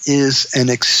novella is an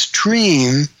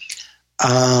extreme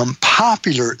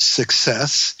popular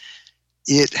success.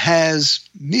 It has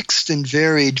mixed and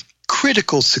varied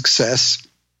critical success,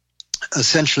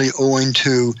 essentially owing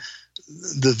to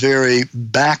the very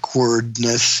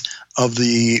backwardness of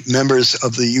the members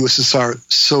of the USSR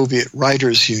Soviet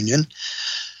Writers Union.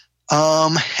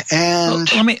 Let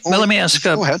me ask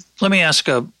a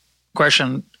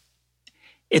question.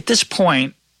 At this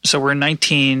point, so we're in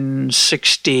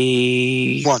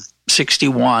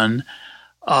 1961,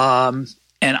 and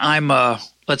I'm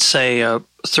let's say a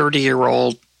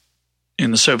 30-year-old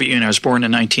in the Soviet Union. I was born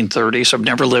in 1930, so I've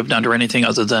never lived under anything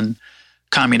other than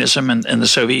communism and the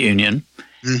Soviet Union.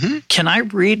 Mm-hmm. Can I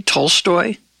read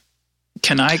Tolstoy?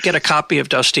 Can I get a copy of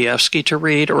Dostoevsky to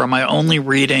read, or am I only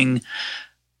reading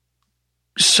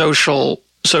socialist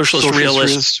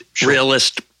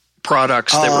realist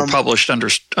products that were published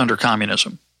under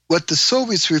communism? What the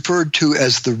Soviets referred to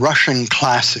as the Russian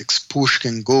classics,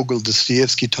 Pushkin, Gogol,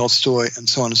 Dostoevsky, Tolstoy, and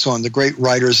so on, the great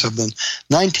writers of the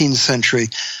 19th century,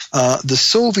 the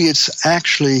Soviets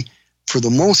actually, for the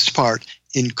most part,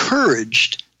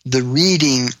 encouraged the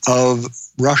reading of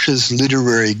Russia's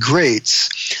literary greats,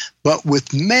 but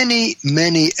with many,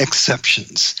 many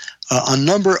exceptions. A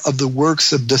number of the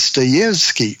works of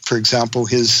Dostoevsky, for example,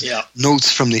 his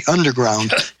Notes from the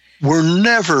Underground, were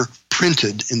never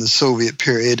printed in the Soviet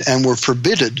period and were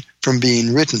forbidden from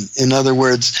being written. In other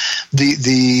words,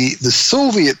 the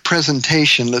Soviet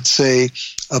presentation, let's say,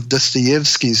 of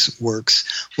Dostoevsky's works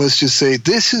was to say,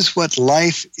 this is what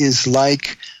life is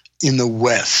like in the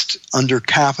West under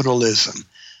capitalism,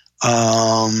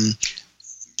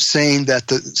 saying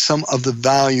that some of the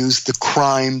values, the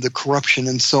crime, the corruption,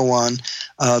 and so on,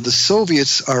 the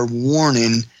Soviets are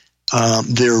warning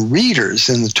their readers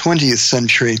in the 20th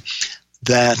century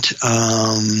that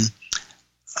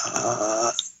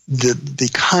the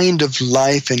kind of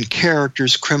life and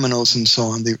characters, criminals, and so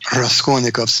on, the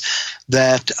Raskolnikovs,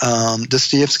 that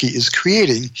Dostoevsky is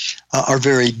creating are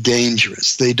very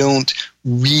dangerous. They don't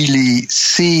really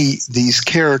see these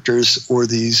characters or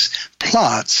these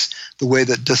plots the way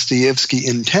that Dostoevsky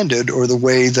intended, or the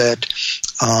way that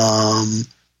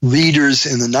readers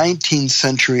in the 19th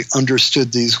century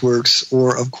understood these works,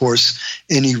 or, of course,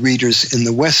 any readers in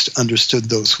the West understood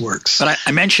those works. But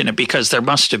I mention it because there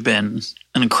must have been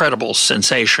an incredible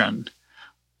sensation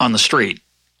on the street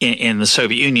in the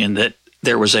Soviet Union that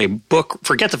there was a book,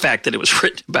 forget the fact that it was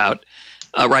written about,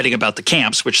 writing about the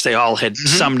camps, which they all had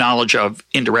some knowledge of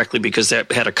indirectly because they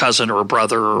had a cousin or a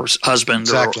brother or husband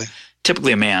or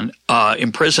typically a man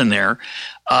in prison there.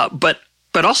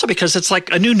 But also because it's like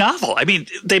a new novel. I mean,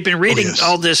 they've been reading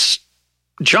all this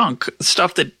junk,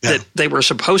 stuff that they were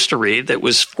supposed to read that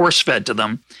was force-fed to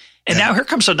them. And now here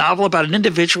comes a novel about an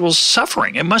individual's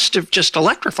suffering. It must have just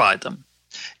electrified them.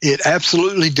 It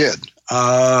absolutely did.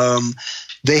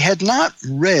 They had not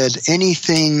read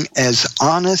anything as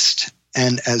honest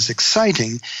and as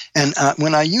exciting. And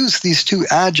when I use these two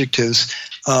adjectives,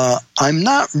 I'm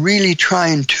not really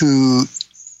trying to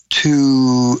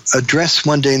address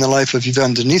One Day in the Life of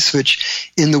Ivan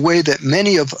Denisovich in the way that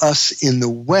many of us in the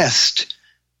West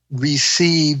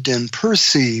received and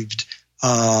perceived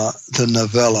the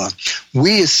novella.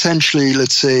 We essentially,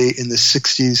 let's say in the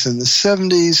 60s and the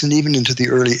 70s and even into the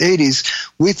early 80s,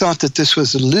 we thought that this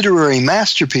was a literary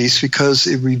masterpiece because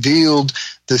it revealed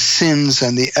the sins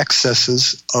and the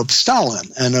excesses of Stalin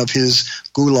and of his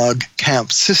Gulag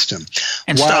camp system.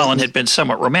 And Stalin had been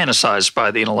somewhat romanticized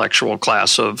by the intellectual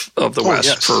class of the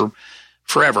West for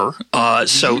forever.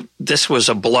 So this was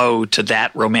a blow to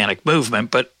that romantic movement.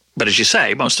 But as you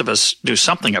say, most of us do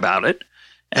something about it.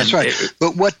 That's right.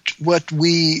 But what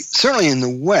we, certainly in the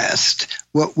West,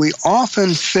 what we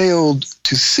often failed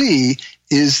to see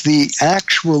is the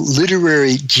actual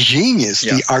literary genius,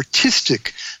 the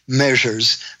artistic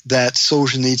measures that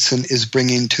Solzhenitsyn is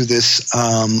bringing to this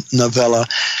novella,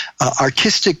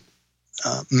 artistic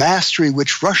mastery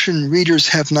which Russian readers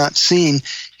have not seen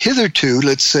hitherto,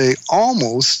 let's say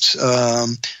almost,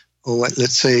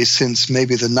 let's say since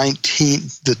maybe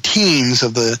the teens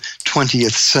of the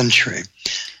 20th century.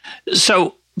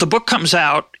 So the book comes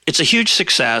out, it's a huge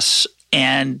success,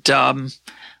 and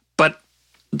but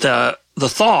the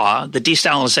thaw, the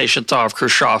de-Stalinization thaw of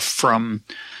Khrushchev from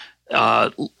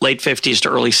late 50s to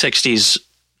early 60s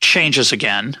changes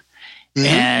again.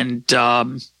 And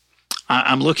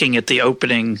I'm looking at the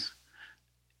opening,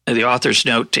 the author's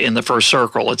note in the first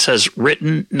circle. It says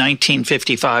written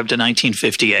 1955 to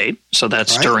 1958, so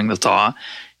that's during the thaw.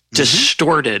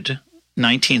 Distorted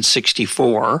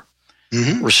 1964.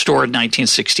 Restored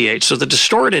 1968. So the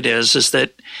distorted is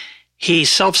that he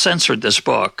self-censored this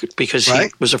book because he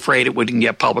was afraid it wouldn't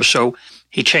get published. So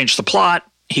he changed the plot.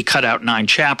 He cut out 9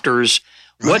 chapters.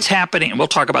 What's happening, and we'll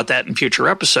talk about that in future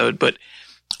episode, but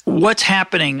what's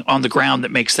happening on the ground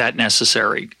that makes that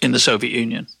necessary in the Soviet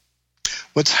Union?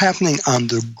 What's happening on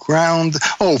the ground?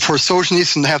 Oh, for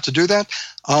Solzhenitsyn to have to do that?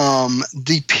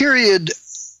 The period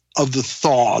of the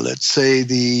thaw, let's say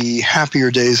the happier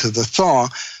days of the thaw,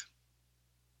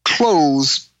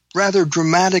 close rather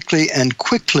dramatically and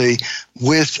quickly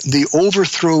with the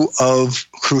overthrow of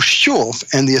Khrushchev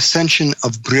and the ascension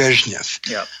of Brezhnev.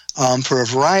 For a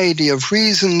variety of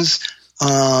reasons,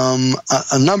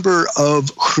 a number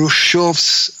of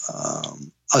Khrushchev's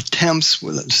attempts,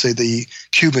 well, let's say the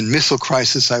Cuban Missile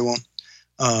Crisis, I won't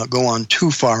go on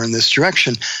too far in this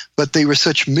direction, but they were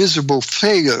such miserable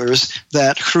failures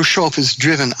that Khrushchev is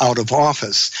driven out of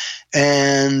office.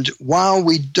 And while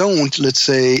we don't, let's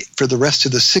say, for the rest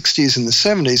of the 60s and the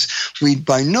 70s, we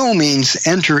by no means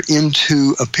enter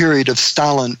into a period of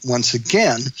Stalin once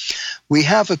again. We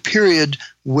have a period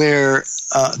where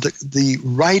the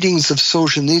writings of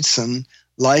Solzhenitsyn,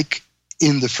 like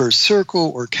In the First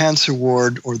Circle or Cancer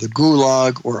Ward or the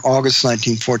Gulag or August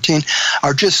 1914,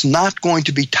 are just not going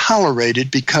to be tolerated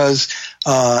because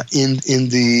in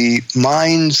the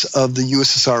minds of the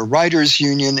USSR Writers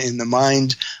Union, in the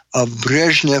mind of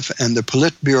Brezhnev and the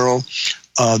Politburo,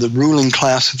 the ruling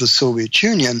class of the Soviet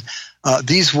Union,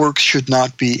 these works should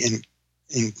not be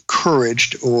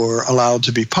encouraged or allowed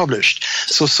to be published.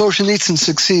 So Solzhenitsyn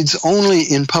succeeds only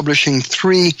in publishing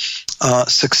 3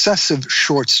 successive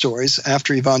short stories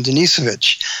after Ivan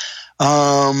Denisovich.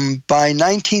 By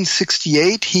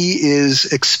 1968, he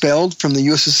is expelled from the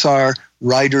USSR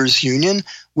Writers Union,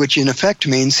 which in effect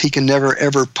means he can never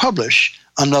ever publish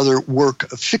another work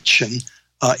of fiction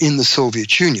in the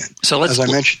Soviet Union. So as I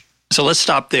mentioned. So let's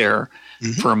stop there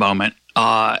for a moment.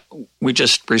 We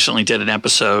just recently did an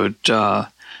episode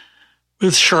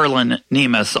with Charlene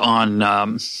Nemeth on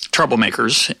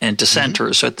troublemakers and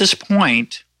dissenters. So at this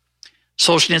point,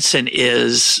 Solzhenitsyn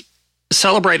is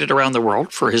celebrated around the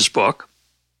world for his book,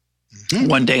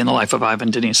 One Day in the Life of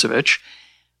Ivan Denisovich,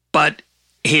 but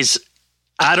he's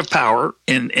out of power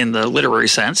in the literary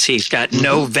sense. He's got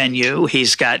no venue.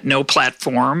 He's got no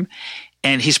platform.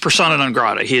 And he's persona non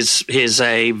grata. He's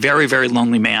a very, very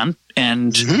lonely man.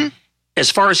 And as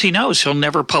far as he knows, he'll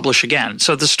never publish again.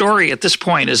 So the story at this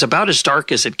point is about as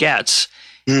dark as it gets.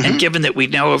 And given that we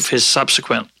know of his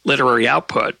subsequent literary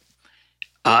output,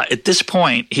 at this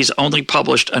point, he's only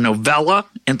published a novella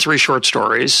and 3 short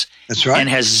stories. That's right. And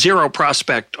has zero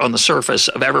prospect on the surface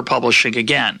of ever publishing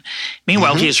again.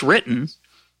 Meanwhile, he's written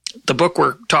the book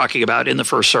we're talking about, In the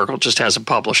First Circle, just hasn't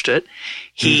published it.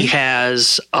 He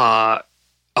has,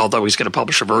 although he's going to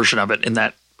publish a version of it in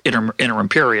that interim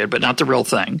period, but not the real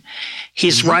thing.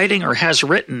 He's writing or has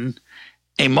written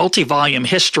a multi-volume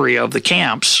history of the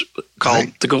camps called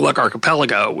the Gulag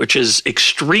Archipelago, which is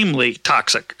extremely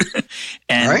toxic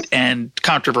and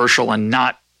controversial and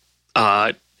not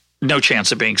no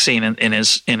chance of being seen in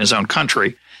his own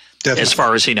country, as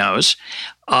far as he knows.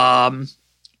 And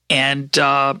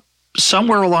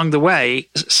somewhere along the way,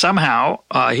 somehow,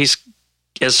 he's,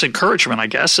 as encouragement, I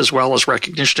guess, as well as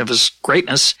recognition of his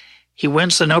greatness, he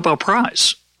wins the Nobel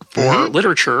Prize for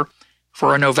literature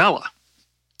for a novella,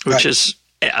 which is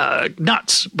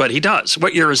nuts, but he does.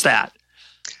 What year is that?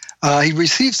 He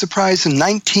receives the prize in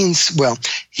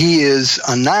he is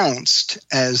announced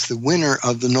as the winner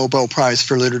of the Nobel Prize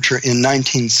for Literature in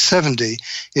 1970.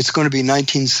 It's going to be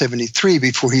 1973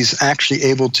 before he's actually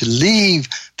able to leave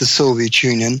the Soviet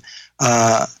Union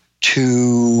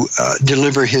to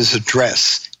deliver his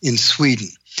address in Sweden.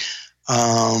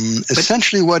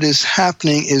 Essentially what is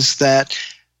happening is that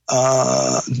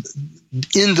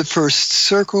in the First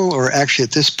Circle, or actually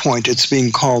at this point it's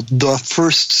being called The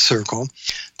First Circle,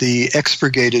 the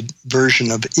expurgated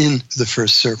version of In the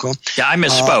First Circle. Yeah, I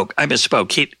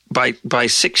misspoke. He, by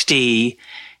 60,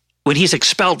 when he's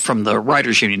expelled from the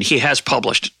Writers' Union, he has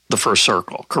published The First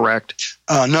Circle, correct?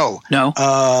 No.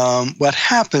 What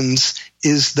happens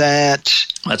is that...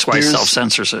 That's why he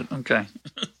self-censors it. Okay.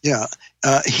 Yeah.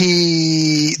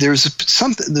 There's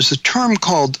a term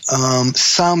called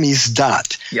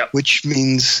samizdat, which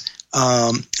means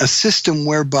a system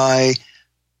whereby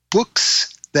books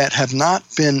that have not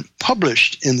been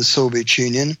published in the Soviet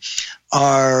Union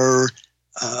are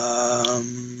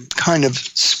kind of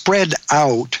spread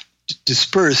out,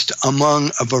 dispersed among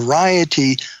a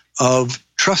variety of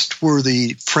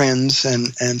trustworthy friends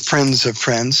and friends of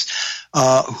friends,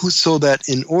 so that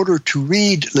in order to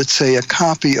read, let's say, a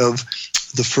copy of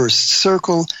The First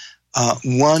Circle,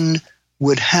 one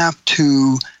would have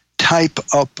to type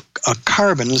up a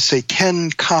carbon, let's say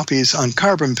 10 copies on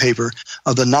carbon paper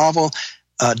of the novel,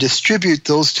 distribute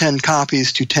those 10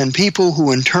 copies to 10 people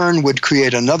who in turn would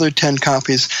create another 10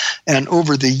 copies. And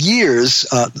over the years,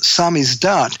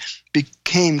 samizdat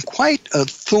became quite a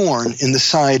thorn in the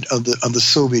side of the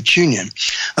Soviet Union.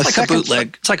 It's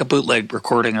like a bootleg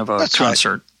recording of a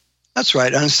concert. Right. That's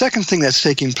right. And the second thing that's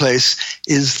taking place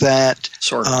is that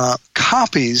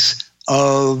copies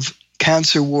of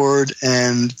Cancer Ward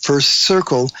and First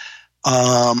Circle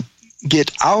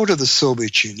get out of the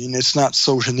Soviet Union. It's not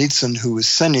Solzhenitsyn who was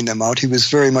sending them out. He was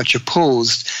very much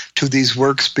opposed to these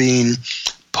works being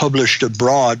published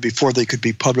abroad before they could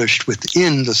be published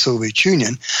within the Soviet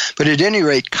Union. But at any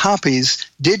rate, copies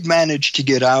did manage to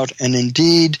get out, and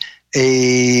indeed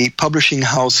a publishing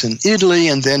house in Italy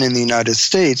and then in the United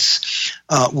States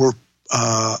were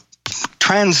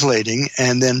translating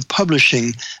and then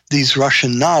publishing these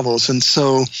Russian novels. And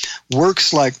so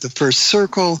works like The First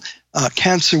Circle,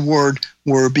 Cancer Ward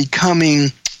were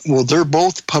becoming, they're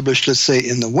both published, let's say,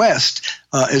 in the West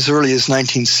as early as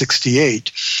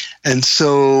 1968. And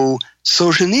so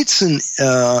Solzhenitsyn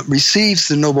receives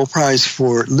the Nobel Prize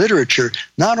for Literature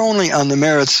not only on the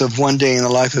merits of One Day in the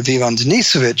Life of Ivan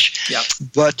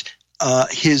Denisovich, but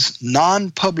his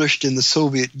non-published in the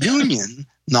Soviet Union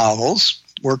novels,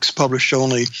 works published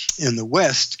only in the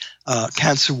West,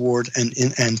 Cancer Ward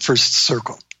and First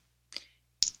Circle.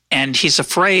 And he's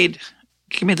afraid,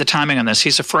 give me the timing on this,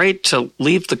 he's afraid to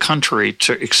leave the country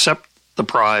to accept the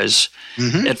prize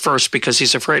at first because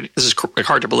he's afraid, this is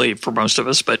hard to believe for most of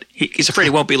us, but he's afraid he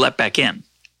won't be let back in.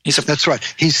 That's right.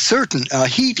 He's certain.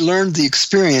 He learned the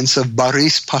experience of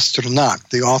Boris Pasternak,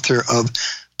 the author of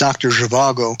Dr.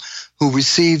 Zhivago, who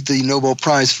received the Nobel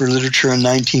Prize for Literature in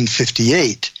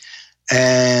 1958.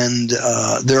 And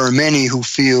there are many who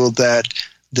feel that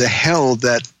the hell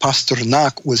that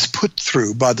Pasternak was put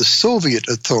through by the Soviet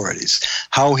authorities,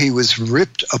 how he was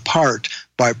ripped apart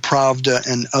by Pravda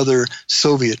and other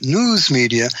Soviet news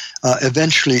media,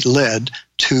 eventually led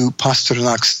to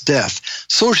Pasternak's death.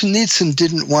 Solzhenitsyn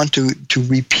didn't want to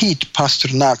repeat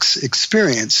Pasternak's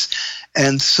experience,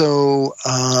 and so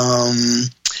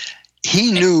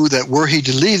he knew that were he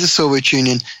to leave the Soviet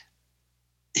Union,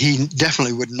 he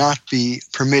definitely would not be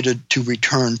permitted to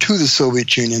return to the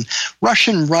Soviet Union.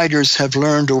 Russian writers have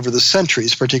learned over the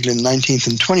centuries, particularly in the 19th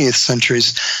and 20th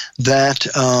centuries, that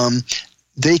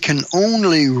they can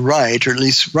only write, or at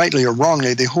least rightly or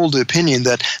wrongly, they hold the opinion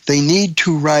that they need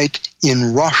to write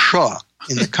in Russia,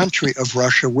 in the country of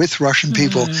Russia, with Russian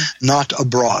people, not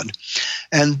abroad.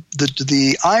 And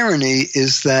the irony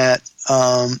is that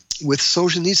with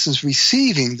Solzhenitsyn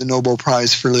receiving the Nobel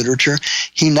Prize for Literature,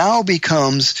 he now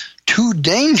becomes too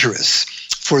dangerous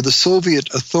for the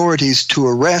Soviet authorities to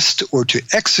arrest or to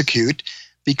execute,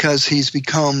 because he's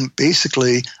become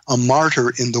basically a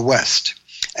martyr in the West.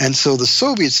 And so the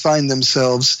Soviets find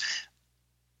themselves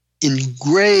in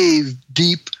grave,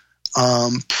 deep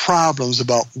problems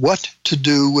about what to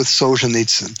do with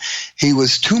Solzhenitsyn. He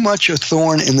was too much a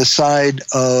thorn in the side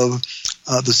of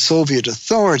the Soviet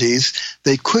authorities.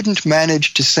 They couldn't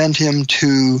manage to send him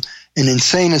to an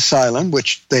insane asylum,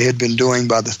 which they had been doing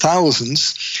by the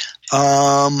thousands,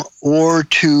 or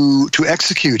to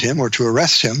execute him or to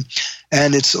arrest him.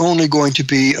 And it's only going to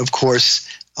be, of course,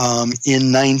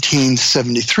 in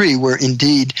 1973, where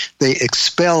indeed they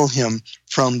expel him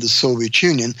from the Soviet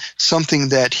Union, something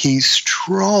that he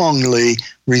strongly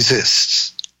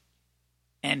resists.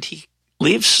 And he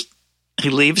leaves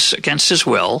against his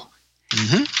will.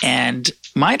 And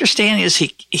my understanding is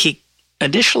he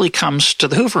initially comes to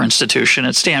the Hoover Institution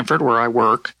at Stanford, where I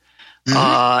work,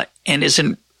 and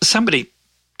somebody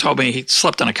told me he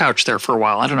slept on a couch there for a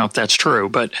while. I don't know if that's true,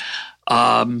 but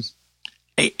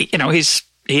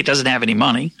he doesn't have any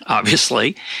money,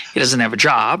 obviously. He doesn't have a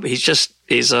job.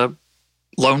 He's a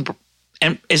lone.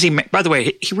 And by the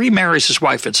way, he remarries his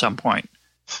wife at some point.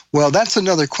 Well, that's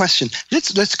another question.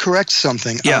 Let's correct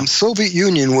something. Yeah. Solzhenitsyn,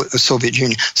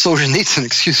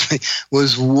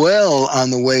 was well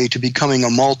on the way to becoming a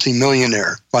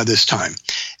multimillionaire by this time.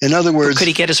 In other words, could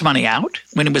he get his money out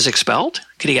when he was expelled?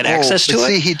 Could he get access to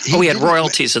it? He had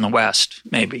royalties in the West,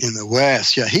 maybe. In the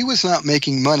West, yeah. He was not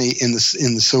making money in the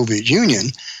Soviet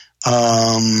Union.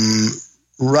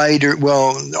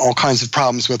 All kinds of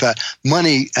problems with that.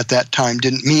 Money at that time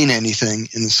didn't mean anything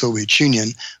in the Soviet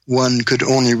Union. One could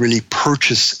only really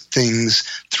purchase things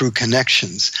through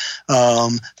connections.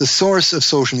 The source of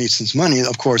Solzhenitsyn's money,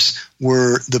 of course,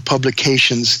 were the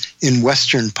publications in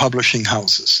Western publishing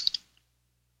houses.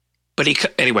 But he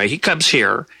comes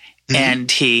here,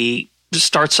 and he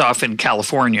starts off in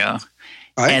California,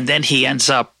 and then he ends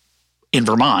up in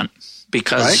Vermont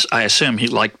because I assume he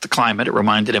liked the climate. It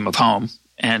reminded him of home.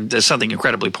 And there's something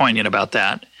incredibly poignant about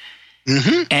that.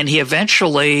 And he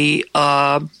eventually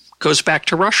goes back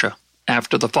to Russia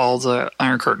after the fall of the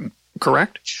Iron Curtain,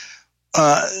 correct?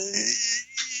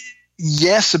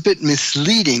 Yes, a bit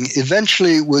misleading.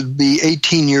 Eventually it would be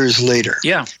 18 years later.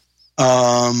 Yeah.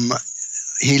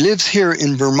 He lives here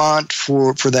in Vermont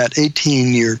for that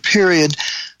 18-year period.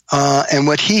 And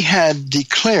what he had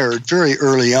declared very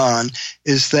early on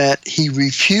is that he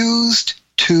refused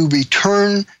to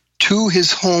return to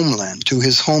his homeland, to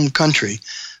his home country,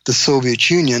 the Soviet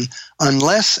Union,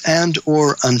 unless and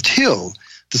or until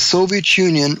the Soviet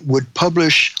Union would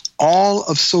publish all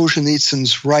of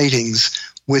Solzhenitsyn's writings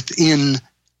within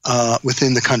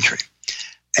the country.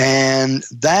 And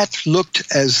that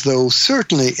looked as though,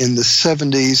 certainly in the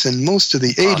 70s and most of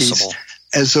the 80s,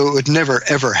 as though it would never,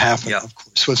 ever happen. Yeah. Of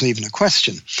course, wasn't even a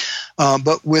question.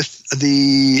 But with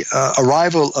the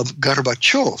arrival of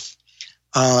Gorbachev,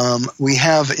 we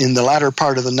have in the latter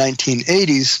part of the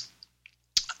 1980s,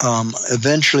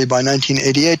 eventually by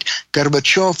 1988,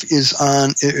 Gorbachev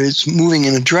is moving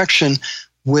in a direction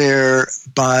where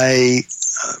by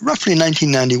roughly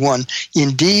 1991,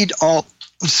 indeed all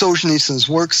of Solzhenitsyn's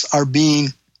works are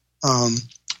being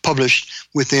published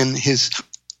within his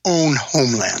own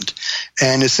homeland.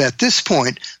 And it's at this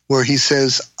point where he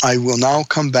says, I will now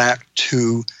come back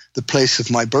to the place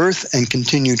of my birth and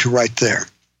continue to write there.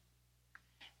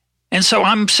 And so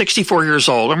I'm 64 years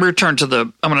old. I'm going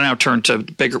to now turn to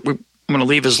bigger. I'm going to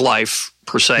leave his life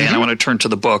per se, and I want to turn to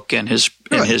the book and his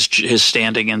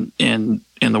standing in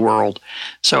the world.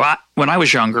 So when I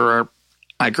was younger,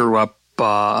 I grew up.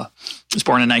 I was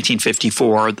born in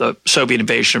 1954. The Soviet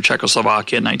invasion of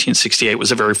Czechoslovakia in 1968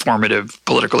 was a very formative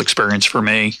political experience for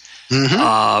me.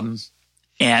 And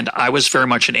I was very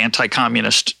much an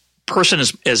anti-communist person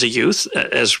as a youth,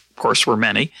 as of course were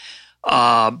many.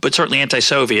 But certainly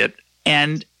anti-Soviet.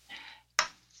 And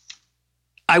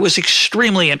I was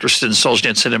extremely interested in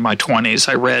Solzhenitsyn in my 20s.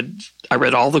 I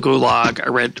read all the Gulag. I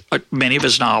read many of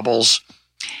his novels.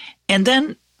 And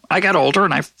then I got older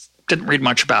and I didn't read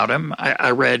much about him.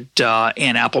 I read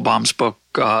Anne Applebaum's book,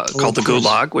 called The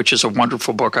Gulag, which is a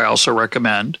wonderful book I also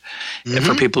recommend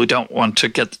for people who don't want to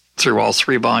get through all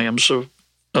 3 volumes of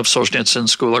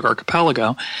Solzhenitsyn's Gulag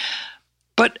Archipelago.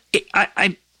 But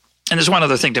and there's one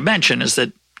other thing to mention is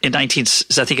that in I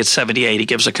think it's 78, he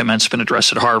gives a commencement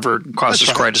address at Harvard and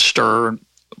causes quite a stir.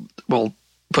 We'll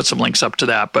put some links up to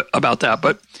that, about that.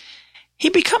 But he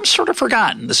becomes sort of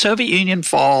forgotten. The Soviet Union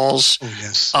falls. Oh,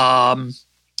 yes.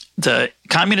 The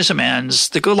communism ends.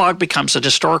 The Gulag becomes a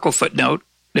historical footnote.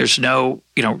 There's no,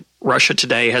 Russia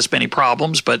today has many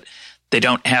problems, but they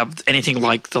don't have anything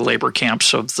like the labor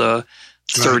camps of the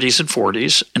 30s and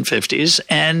 40s and 50s.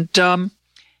 And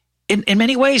in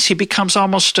many ways, he becomes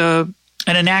almost an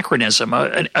anachronism,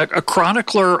 a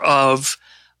chronicler of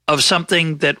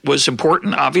something that was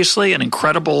important, obviously, an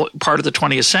incredible part of the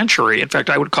 20th century. In fact,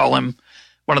 I would call him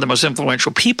one of the most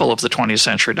influential people of the 20th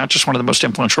century, not just one of the most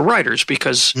influential writers,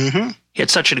 because he had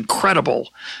such an incredible,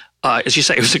 as you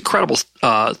say, it was incredible. You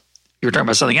were talking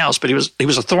about something else, but he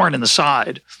was a thorn in the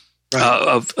side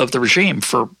of the regime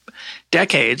for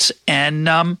decades. And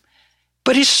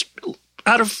but he's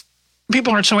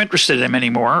people aren't so interested in him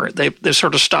anymore. They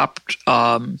sort of stopped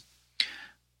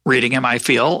reading him, I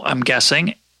feel, I'm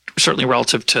guessing, certainly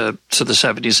relative to the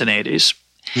 70s and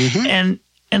 80s.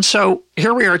 And so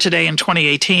here we are today in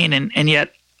 2018, and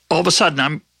yet all of a sudden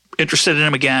I'm interested in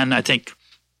him again. I think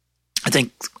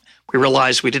we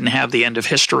realized we didn't have the end of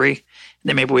history, and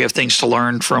that maybe we have things to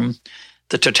learn from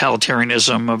the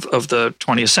totalitarianism of the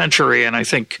 20th century. And I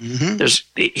think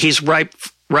he's ripe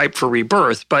for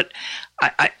rebirth. But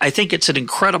I think it's an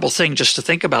incredible thing just to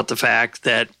think about the fact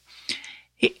that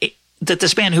that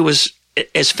this man, who was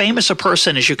as famous a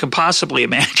person as you can possibly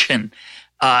imagine,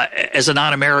 as a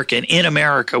non-American in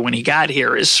America when he got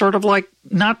here, is sort of like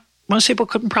most people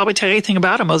couldn't probably tell you anything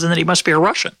about him other than that he must be a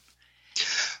Russian.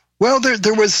 Well, there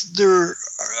are a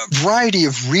variety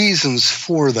of reasons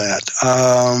for that.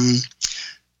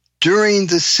 During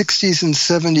the 60s and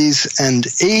 70s and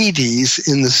 80s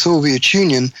in the Soviet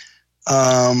Union,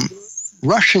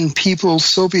 Russian people,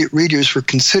 Soviet readers, were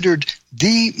considered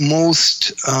the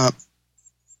most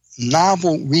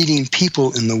novel-reading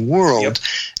people in the world,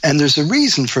 and there's a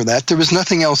reason for that. There was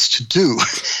nothing else to do.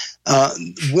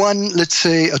 Let's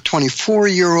say a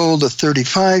 24-year-old, a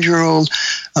 35-year-old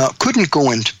couldn't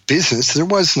go into business. There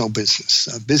was no business.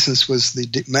 Business was the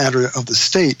matter of the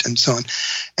state and so on.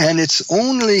 And it's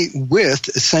only with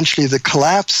essentially the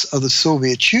collapse of the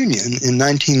Soviet Union in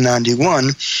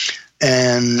 1991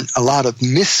 and a lot of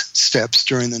missteps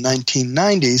during the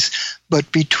 1990s,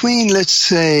 but between, let's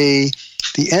say,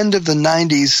 the end of the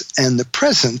 90s and the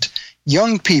present,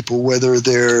 young people, whether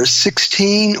they're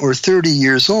 16 or 30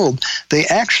 years old, they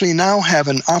actually now have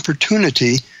an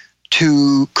opportunity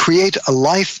to create a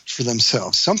life for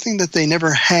themselves, something that they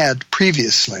never had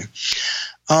previously.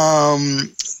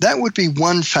 That would be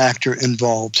one factor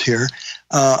involved here.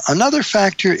 Another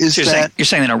factor is you're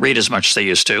saying they don't read as much as they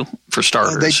used to, for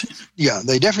starters.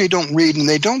 They definitely don't read, and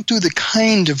they don't do the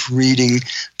kind of reading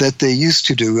that they used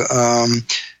to do.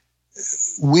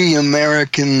 We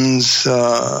Americans,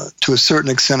 to a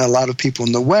certain extent, a lot of people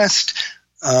in the West,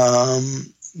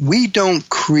 we don't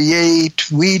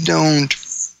create, we don't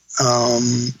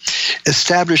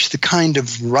establish the kind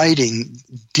of writing,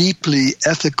 deeply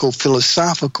ethical,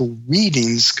 philosophical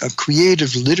readings,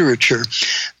 creative literature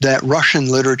that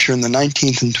Russian literature in the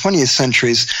 19th and 20th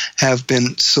centuries have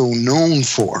been so known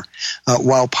for.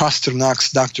 While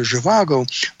Pasternak's Dr. Zhivago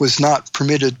was not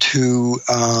permitted to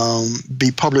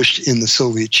be published in the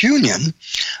Soviet Union,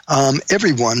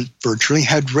 everyone virtually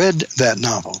had read that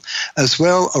novel, as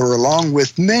well or along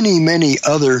with many, many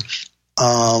other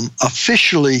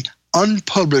officially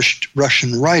unpublished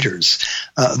Russian writers.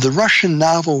 The Russian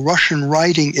novel, Russian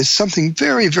writing is something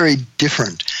very, very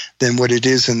different than what it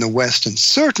is in the West, and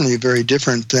certainly very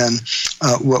different than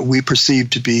what we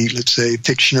perceive to be, let's say,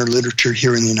 fiction or literature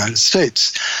here in the United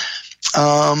States.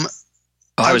 I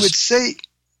would say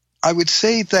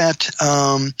that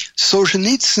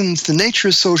the nature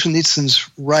of Solzhenitsyn's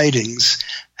writings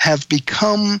have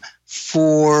become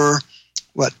for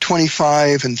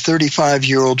 25 and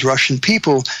 35-year-old Russian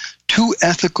people too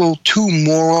ethical, too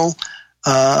moral,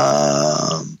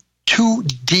 too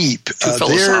deep. Too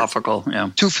philosophical,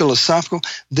 Too philosophical.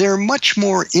 They're much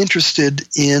more interested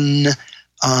in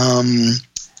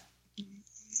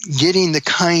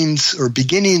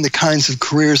beginning the kinds of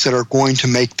careers that are going to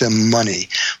make them money.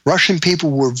 Russian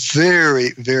people were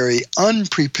very, very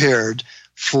unprepared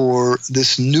for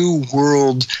this new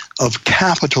world of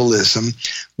capitalism,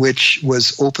 which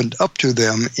was opened up to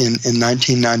them in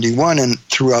 1991 and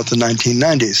throughout the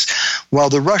 1990s. While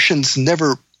the Russians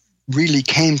never really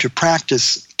came to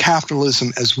practice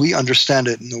capitalism as we understand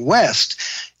it in the West,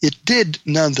 it did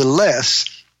nonetheless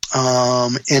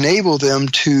enable them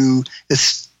to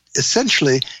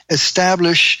essentially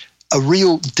establish a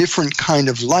real different kind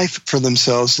of life for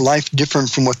themselves, life different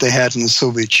from what they had in the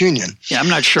Soviet Union. Yeah, I'm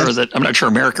not sure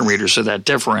American readers are that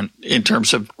different in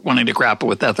terms of wanting to grapple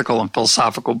with ethical and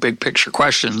philosophical big picture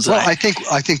questions. Well, I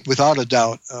think without a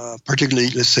doubt, particularly,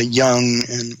 let's say, young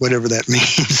and whatever that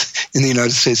means in the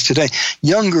United States today,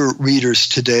 younger readers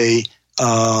today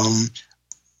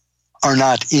are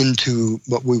not into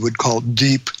what we would call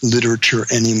deep literature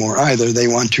anymore either. They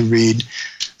want to read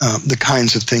the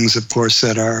kinds of things, of course,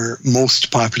 that are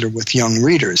most popular with young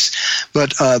readers.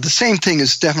 But the same thing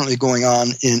is definitely going on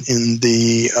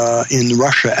in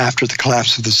Russia after the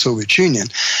collapse of the Soviet Union.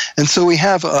 And so we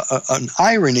have an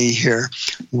irony here.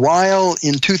 While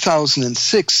in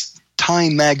 2006,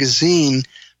 Time magazine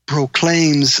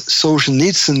proclaims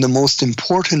Solzhenitsyn the most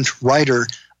important writer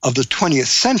of the 20th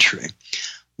century,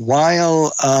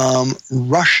 while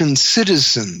Russian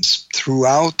citizens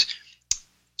throughout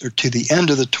or to the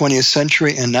end of the 20th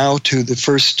century and now to the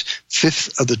first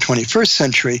fifth of the 21st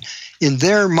century, in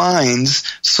their minds,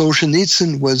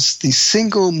 Solzhenitsyn was the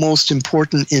single most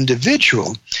important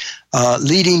individual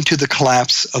leading to the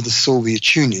collapse of the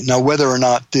Soviet Union. Now, whether or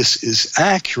not this is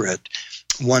accurate,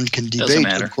 one can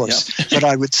debate, of course, yep. But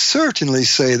I would certainly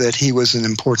say that he was an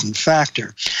important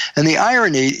factor. And the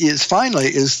irony is, finally,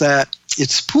 is that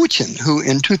it's Putin who,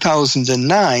 in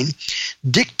 2009,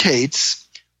 dictates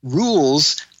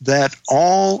rules that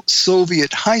all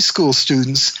Soviet high school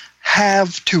students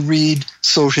have to read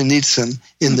Solzhenitsyn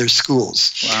in their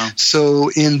schools. Wow. So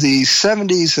in the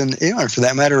 70s and, for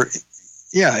that matter,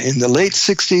 in the late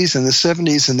 60s and the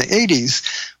 70s and the 80s,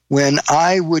 when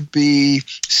I would be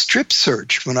strip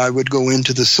searched, when I would go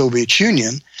into the Soviet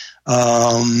Union,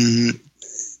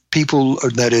 people,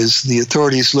 that is, the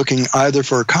authorities looking either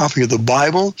for a copy of the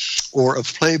Bible or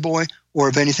of Playboy or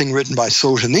of anything written by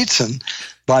Solzhenitsyn,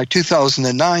 by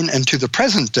 2009 and to the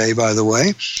present day, by the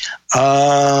way,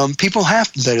 people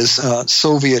have, that is,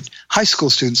 Soviet high school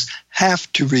students have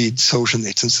to read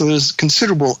Solzhenitsyn. So there's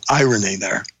considerable irony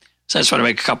there. So I just want to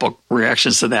make a couple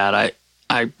reactions to that.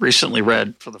 I recently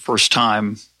read for the first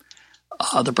time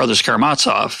The Brothers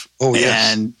Karamazov,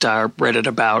 and read it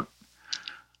about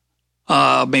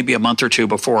maybe a month or two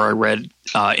before I read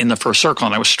In the First Circle,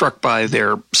 and I was struck by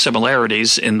their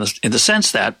similarities in the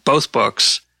sense that both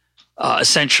books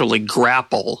essentially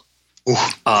grapple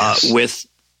with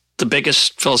the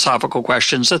biggest philosophical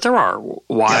questions that there are.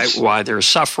 Why there's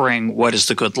suffering? What is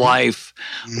the good life?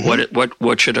 Mm-hmm.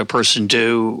 What should a person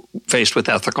do faced with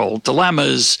ethical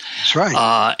dilemmas? That's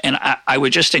right. And I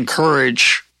would just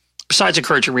encourage, besides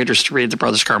encouraging readers to read The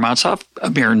Brothers Karamazov,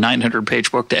 a mere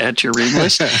 900-page book to add to your reading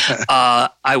list,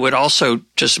 I would also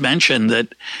just mention that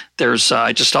there's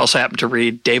I just also happened to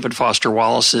read David Foster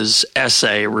Wallace's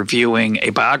essay reviewing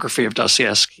a biography of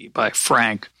Dostoevsky by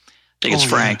Frank. I think it's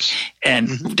Frank. Yes.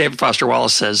 And David Foster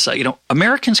Wallace says,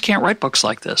 Americans can't write books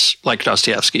like this, like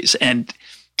Dostoevsky's. And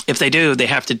if they do, they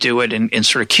have to do it in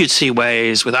sort of cutesy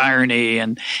ways with irony.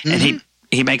 And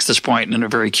he makes this point in a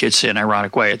very cutesy and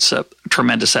ironic way. It's a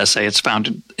tremendous essay. It's found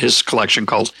in his collection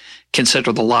called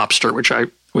Consider the Lobster, which I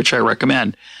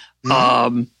recommend.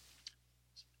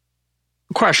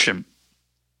 Question.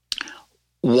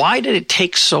 Why did it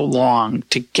take so long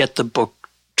to get the book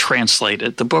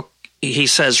translated? The book, he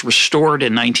says, restored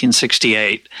in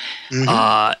 1968.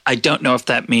 I don't know if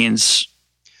that means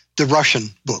the Russian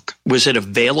book. Was it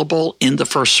available in the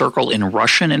First Circle in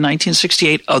Russian in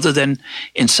 1968, other than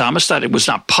in Samizdat? It was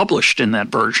not published in that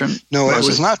version. No, it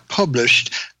was not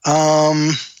published.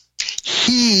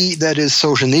 He, that is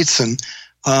Solzhenitsyn,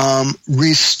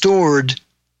 restored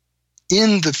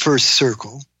in the First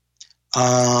Circle,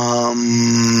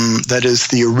 that is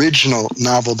the original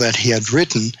novel that he had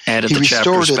written. Added the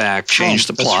chapters back, changed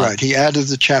the plot. That's right. He added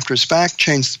the chapters back,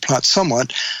 changed the plot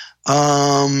somewhat,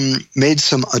 made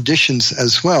some additions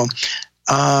as well,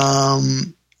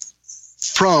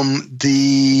 from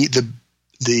the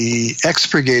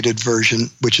expurgated version,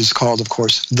 which is called, of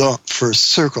course, The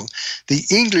First Circle. The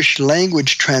English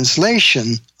language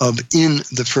translation of In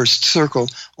the First Circle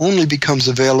only becomes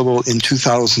available in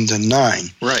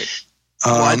 2009. Right.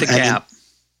 Why the gap?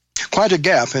 Quite a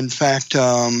gap. In fact,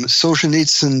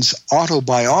 Solzhenitsyn's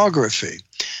autobiography,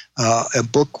 a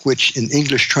book which in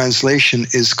English translation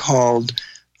is called,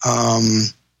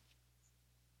 what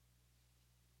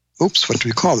do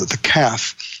we call it? The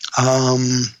Calf.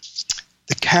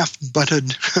 The calf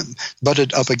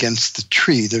butted up against the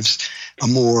tree. There's a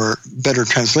better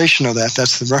translation of that.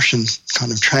 That's the Russian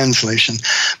kind of translation.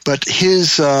 But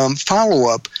his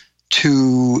follow-up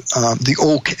to The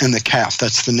Oak and the Calf.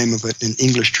 That's the name of it in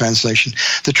English translation.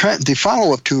 The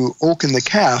follow-up to Oak and the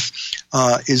Calf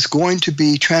is going to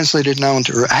be translated now,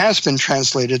 or has been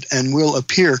translated, and will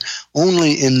appear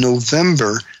only in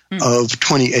November of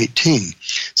 2018.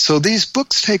 So these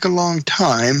books take a long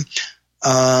time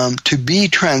to be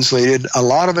translated. A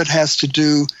lot of it has to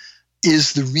do,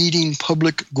 is the reading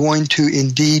public going to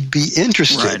indeed be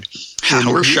interested? Right.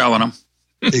 We're showing them.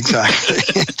 Exactly.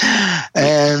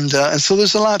 And so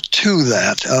there's a lot to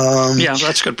that. Yeah,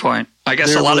 that's a good point. I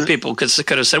guess a lot of people could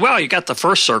have said, well, you got the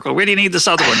first circle. What do you need this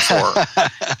other one for?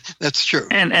 That's true.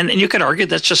 And you could argue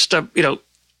that's just,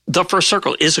 the first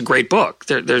circle is a great book.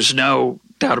 There's no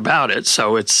doubt about it.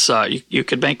 So it's you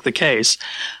could make the case.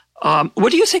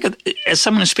 What do you think of, as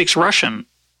someone who speaks Russian,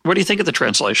 what do you think of the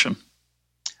translation?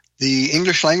 The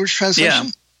English language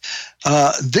translation?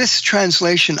 Yeah. This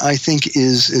translation, I think,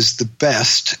 is the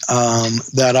best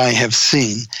that I have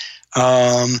seen.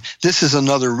 This is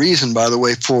another reason, by the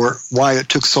way, for why it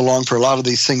took so long for a lot of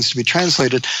these things to be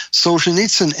translated.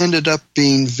 Solzhenitsyn ended up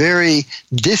being very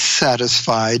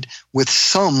dissatisfied with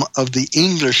some of the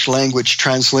English language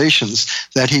translations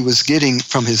that he was getting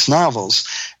from his novels.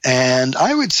 And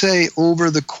I would say over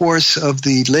the course of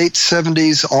the late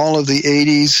 70s, all of the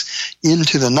 80s,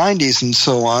 into the 90s and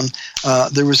so on,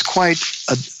 there was quite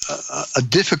a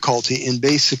difficulty in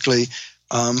basically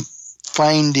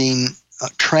finding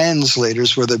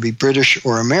translators, whether it be British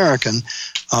or American,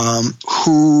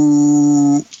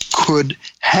 who could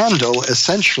handle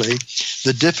essentially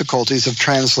the difficulties of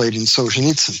translating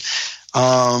Solzhenitsyn.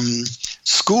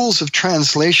 Schools of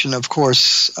translation, of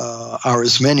course, are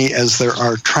as many as there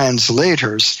are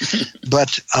translators,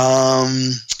 but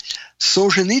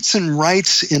Solzhenitsyn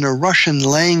writes in a Russian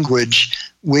language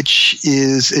which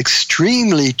is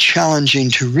extremely challenging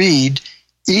to read,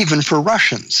 even for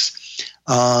Russians.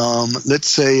 Let's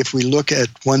say if we look at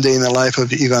One Day in the Life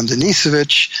of Ivan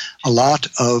Denisovich, a lot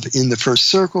of In the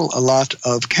First Circle, a lot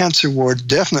of Cancer Ward,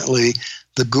 definitely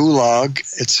the Gulag,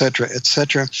 etc.,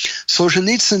 etc.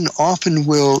 Solzhenitsyn often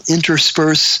will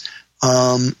intersperse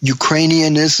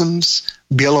Ukrainianisms,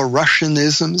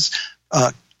 Belarusianisms,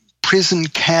 prison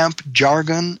camp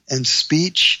jargon and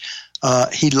speech.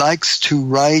 He likes to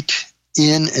write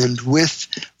in and with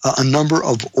a number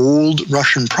of old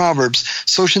Russian proverbs.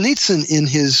 Solzhenitsyn, in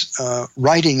his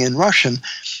writing in Russian,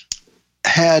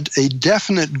 had a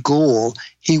definite goal.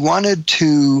 He wanted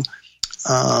to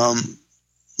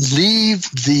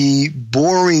leave the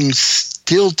boring,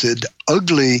 stilted,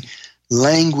 ugly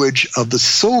language of the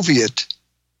Soviet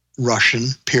Russian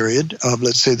period of,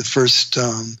 let's say, the first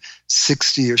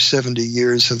 60 or 70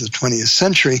 years of the 20th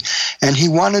century, and he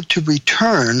wanted to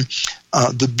return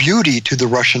the beauty to the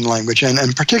Russian language,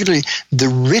 and particularly the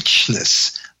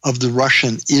richness of the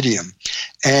Russian idiom.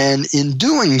 And in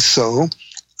doing so,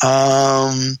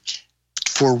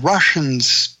 for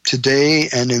Russians today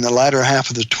and in the latter half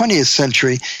of the 20th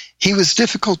century, he was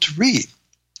difficult to read.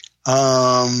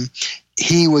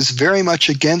 He was very much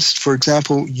against, for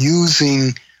example,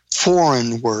 using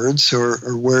foreign words or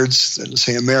words, let's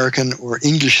say American or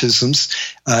Englishisms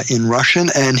in Russian,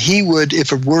 and he would,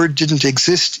 if a word didn't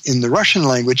exist in the Russian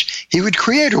language, he would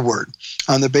create a word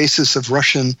on the basis of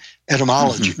Russian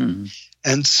etymology. Mm-hmm.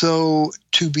 And so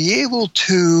to be able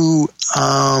to,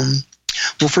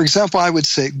 well, for example, I would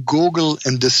say Gogol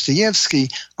and Dostoevsky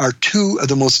are two of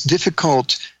the most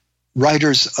difficult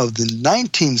writers of the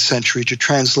 19th century to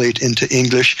translate into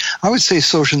English. I would say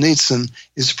Solzhenitsyn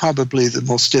is probably the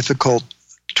most difficult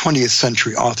 20th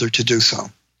century author to do so.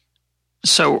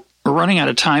 So we're running out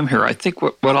of time here. I think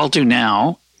what I'll do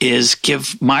now is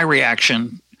give my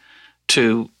reaction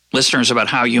to listeners about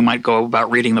how you might go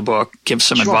about reading the book, give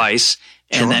some advice,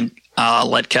 and then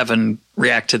let Kevin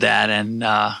react to that,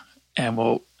 and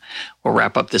we'll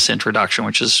wrap up this introduction,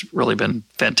 which has really been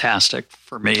fantastic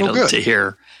for me to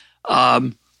hear.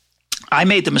 I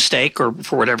made the mistake, or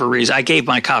for whatever reason, I gave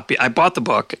my copy. I bought the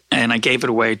book and I gave it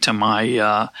away to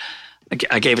my.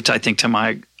 I gave it to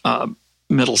my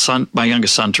middle son, my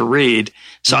youngest son, to read.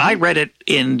 So I read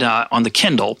it on the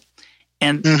Kindle,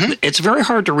 and it's very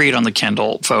hard to read on the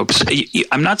Kindle, folks.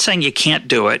 I'm not saying you can't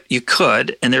do it. You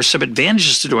could, and there's some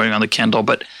advantages to doing it on the Kindle.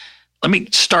 But let me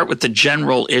start with the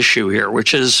general issue here,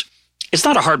 which is, it's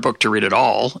not a hard book to read at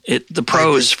all. The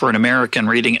prose for an American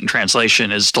reading it in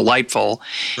translation is delightful.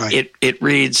 Right. It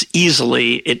reads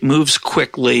easily. It moves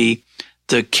quickly.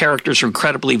 The characters are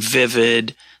incredibly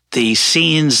vivid. The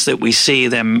scenes that we see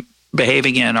them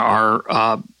behaving in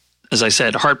are, as I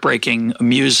said, heartbreaking,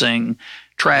 amusing,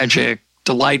 tragic,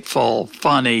 delightful,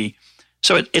 funny.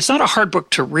 So it's not a hard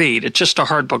book to read. It's just a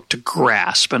hard book to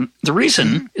grasp. And the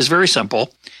reason is very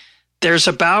simple. there's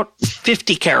about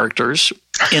 50 characters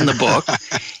in the book,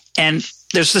 and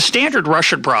there's the standard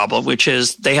Russian problem, which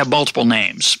is they have multiple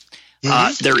names.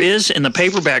 There is, in the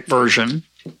paperback version,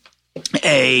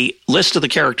 a list of the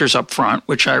characters up front,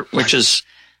 which is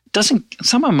doesn't.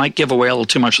 Someone might give away a little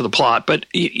too much of the plot, but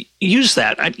use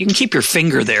that. You can keep your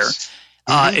finger there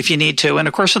if you need to. And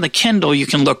of course, on the Kindle, you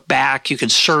can look back, you can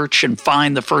search and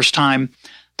find the first time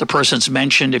the person's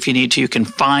mentioned. If you need to, you can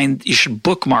find. You should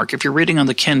bookmark if you're reading on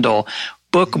the Kindle.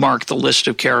 Bookmark the list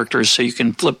of characters so you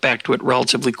can flip back to it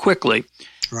relatively quickly.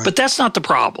 Right. But that's not the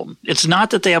problem. It's not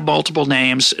that they have multiple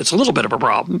names. It's a little bit of a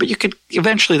problem, but you could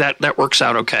eventually that works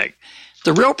out okay.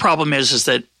 The real problem is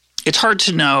that it's hard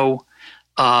to know.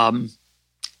 Let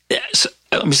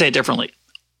me say it differently.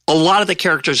 A lot of the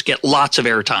characters get lots of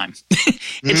airtime.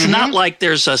 It's not like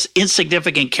there's an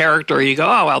insignificant character where you go,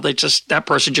 oh, well, that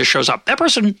person just shows up. That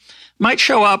person might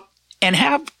show up and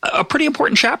have a pretty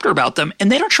important chapter about them,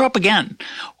 and they don't show up again,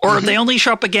 or they only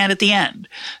show up again at the end.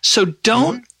 So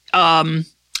don't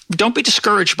be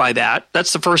discouraged by that.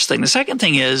 That's the first thing. The second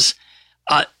thing is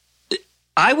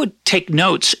I would take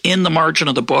notes in the margin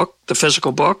of the book, the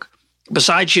physical book.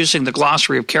 Besides using the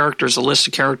glossary of characters, the list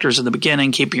of characters in the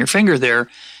beginning, keeping your finger there,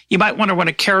 you might wonder when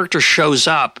a character shows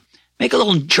up, make a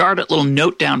little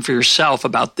note down for yourself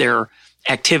about their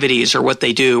activities or what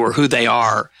they do or who they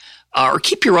are. Or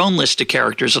keep your own list of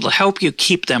characters. It'll help you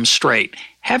keep them straight.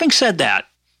 Having said that,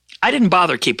 I didn't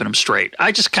bother keeping them straight.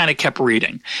 I just kind of kept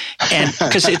reading, and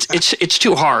because it's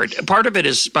too hard. Part of it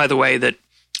is, by the way, that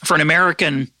for an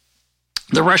American,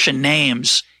 the Russian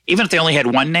names, even if they only had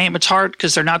one name, it's hard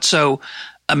because they're not so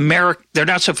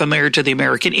familiar to the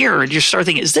American ear. And you start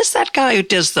thinking, is this that guy who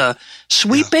does the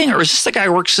sweeping, or is this the guy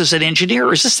who works as an engineer,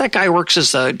 or is this that guy who works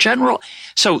as a general?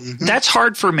 So that's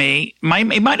hard for me.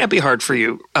 It might not be hard for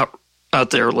you out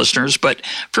there, listeners, but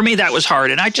for me that was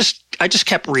hard, and I just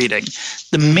kept reading.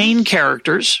 The main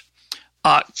characters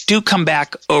do come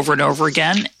back over and over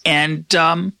again, and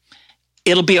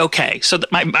it'll be okay. So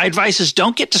my advice is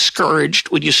don't get discouraged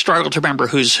when you struggle to remember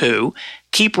who's who.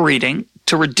 Keep reading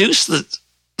to reduce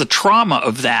the trauma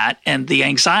of that and the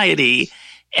anxiety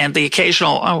and the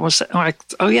occasional that's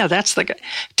the guy.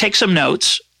 Take some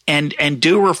notes and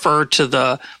do refer to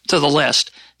the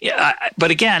list. Yeah,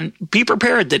 but again, be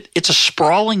prepared that it's a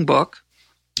sprawling book,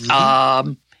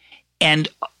 and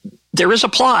there is a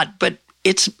plot. But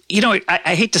it's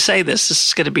I hate to say this. This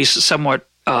is going to be somewhat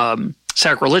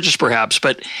sacrilegious, perhaps,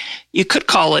 but you could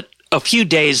call it a few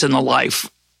days in the life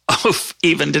of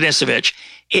Ivan Denisovich.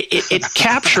 It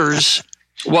captures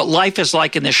what life is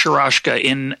like in this Sharashka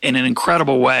in an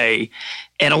incredible way.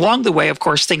 And along the way, of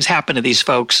course, things happen to these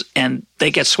folks, and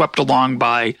they get swept along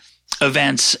by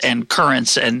events and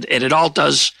currents, and it all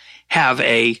does have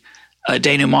a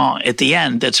denouement at the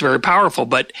end that's very powerful,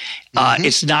 but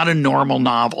it's not a normal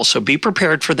novel. So be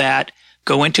prepared for that.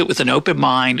 Go into it with an open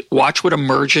mind. Watch what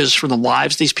emerges from the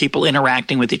lives of these people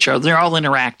interacting with each other. They're all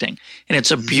interacting, and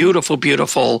it's a beautiful,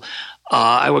 beautiful.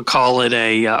 I would call it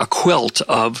a quilt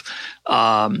of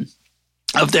their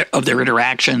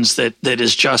interactions that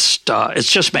is just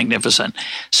it's just magnificent.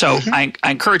 So I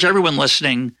encourage everyone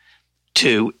listening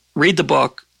to read the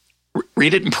book,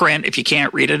 read it in print. If you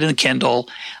can't, read it in the Kindle.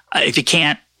 If you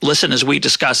can't, listen as we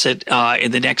discuss it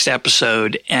in the next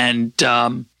episode, and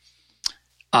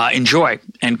enjoy.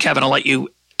 And Kevin, I'll let you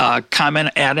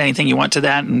comment, add anything you want to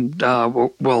that, and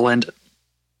we'll end it.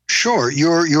 Sure.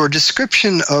 Your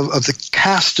description of the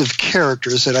cast of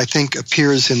characters that I think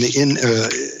appears at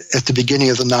the beginning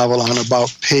of the novel on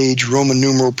about Roman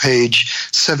numeral page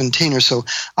 17 or so,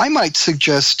 I might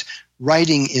suggest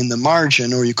writing in the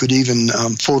margin, or you could even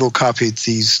photocopy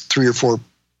these 3 or 4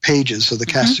 pages of the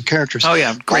cast of characters. Oh,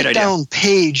 yeah. Great idea. Write down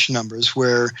page numbers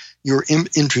where you're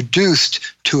introduced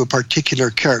to a particular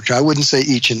character. I wouldn't say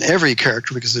each and every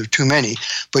character because there are too many,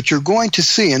 but you're going to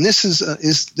see, and this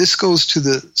this goes to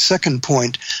the second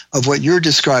point of what you're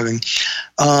describing.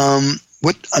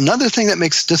 Another thing that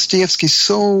makes Dostoevsky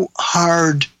so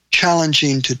hard,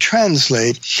 challenging to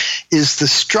translate is the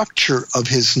structure of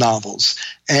his novels.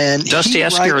 And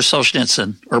Dostoevsky or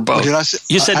Solzhenitsyn, or both?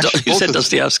 You said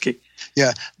Dostoevsky.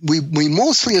 Yeah, we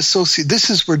mostly associate. This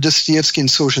is where Dostoevsky and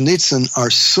Solzhenitsyn are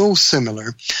so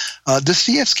similar.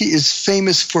 Dostoevsky is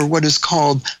famous for what is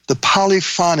called the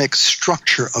polyphonic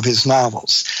structure of his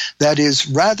novels. That is,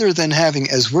 rather than having,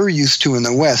 as we're used to in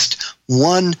the West,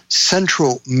 one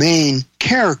central main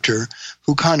character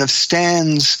who kind of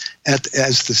stands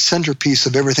as the centerpiece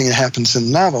of everything that happens in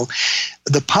the novel,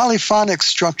 the polyphonic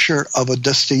structure of a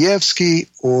Dostoevsky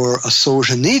or a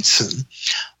Solzhenitsyn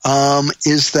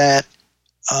is that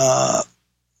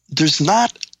there's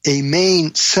not a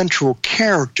main central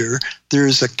character.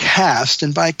 There's a cast,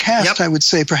 and by cast I would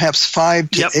say perhaps 5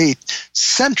 to 8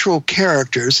 central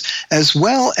characters, as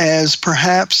well as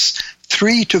perhaps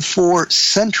 3 to 4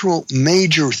 central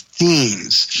major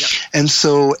themes. And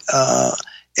so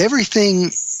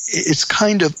everything, it's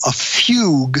kind of a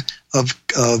fugue of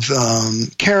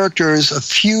characters, a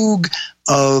fugue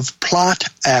of plot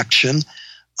action.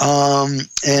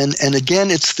 And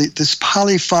again, it's this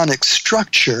polyphonic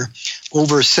structure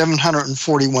over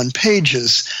 741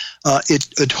 pages.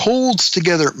 It holds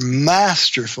together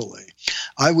masterfully.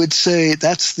 I would say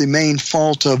that's the main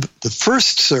fault of the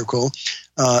first circle,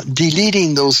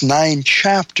 deleting those 9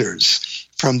 chapters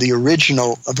from the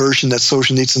original version that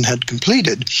Solzhenitsyn had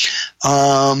completed.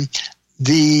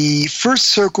 The first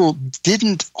circle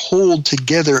didn't hold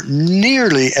together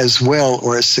nearly as well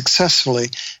or as successfully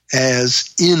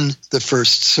as In the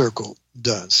First Circle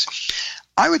does.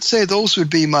 I would say those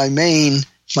would be my main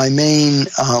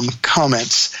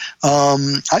comments.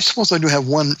 I suppose I do have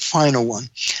one final one.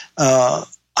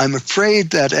 I'm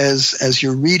afraid that as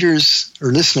your readers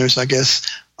or listeners, I guess,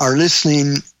 are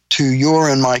listening to your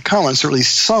and my comments, or at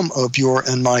least some of your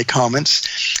and my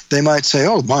comments, they might say,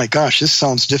 oh my gosh, this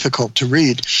sounds difficult to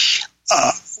read.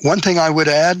 One thing I would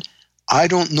add, I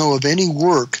don't know of any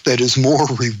work that is more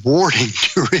rewarding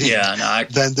to read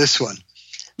than this one.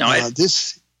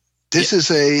 This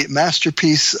is a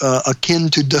masterpiece akin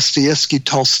to Dostoevsky,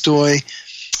 Tolstoy,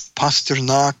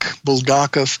 Pasternak,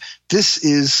 Bulgakov. This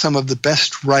is some of the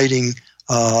best writing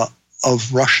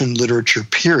of Russian literature,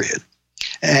 period.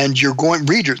 And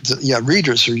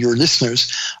readers or your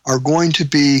listeners are going to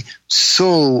be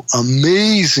so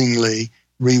amazingly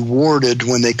rewarded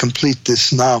when they complete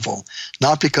this novel,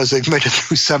 not because they've made it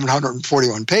through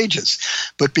 741 pages,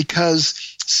 but because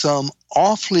some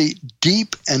awfully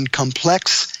deep and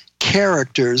complex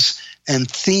characters and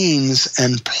themes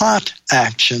and plot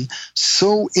action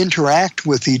so interact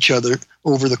with each other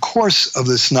over the course of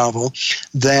this novel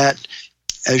that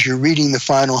as you're reading the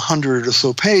final 100 or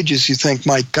so pages, you think,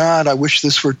 my God, I wish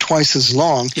this were twice as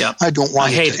long. I don't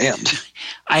want it to end.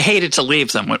 I hated to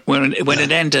leave them. When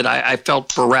it ended, I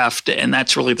felt bereft, and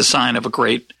that's really the sign of a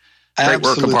great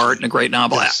work of art and a great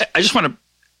novel. Yes. I just want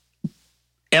to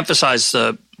emphasize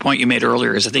the point you made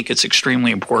earlier, is I think it's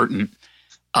extremely important,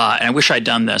 and I wish I'd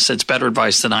done this. It's better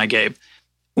advice than I gave.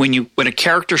 When a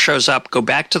character shows up, go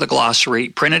back to the glossary.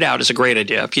 Print it out is a great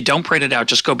idea. If you don't print it out,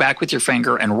 just go back with your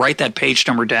finger and write that page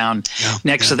number down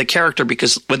next to the character,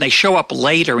 because when they show up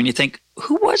later and you think,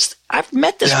 I've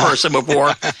met this person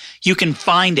before, you can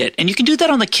find it. And you can do that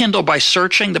on the Kindle by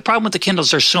searching. The problem with the Kindle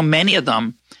is there's so many of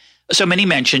them, so many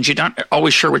mentions, you're not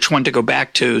always sure which one to go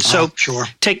back to. So it's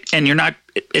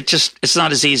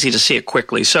not as easy to see it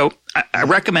quickly. So I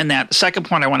recommend that. The second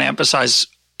point I want to emphasize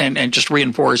and just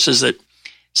reinforce is that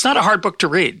it's not a hard book to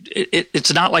read.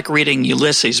 It's not like reading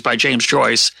Ulysses by James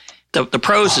Joyce. The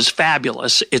prose is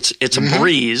fabulous. It's a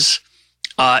breeze.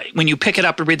 When you pick it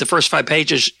up and read the first 5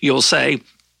 pages, you'll say,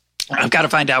 I've got to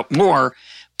find out more.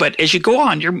 But as you go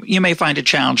on, you may find it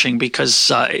challenging because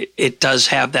it does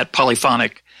have that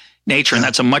polyphonic nature, and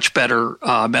that's a much better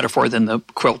metaphor than the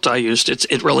quilt I used.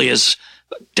 It really is.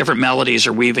 Different melodies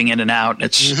are weaving in and out.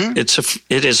 It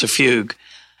is a fugue.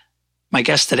 My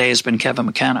guest today has been Kevin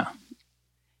McKenna.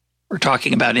 We're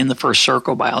talking about In the First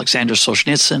Circle by Alexander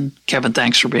Solzhenitsyn. Kevin,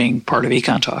 thanks for being part of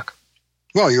Econ Talk.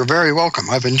 Well, you're very welcome.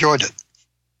 I've enjoyed it.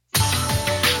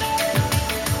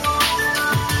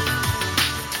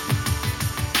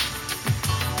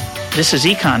 This is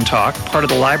Econ Talk, part of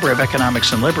the Library of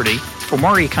Economics and Liberty. For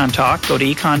more Econ Talk, go to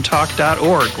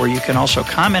econtalk.org, where you can also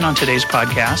comment on today's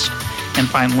podcast and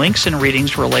find links and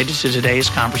readings related to today's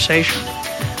conversation.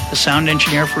 The sound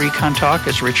engineer for Econ Talk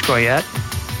is Rich Goyette.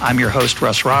 I'm your host,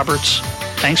 Russ Roberts.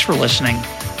 Thanks for listening.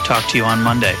 Talk to you on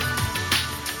Monday.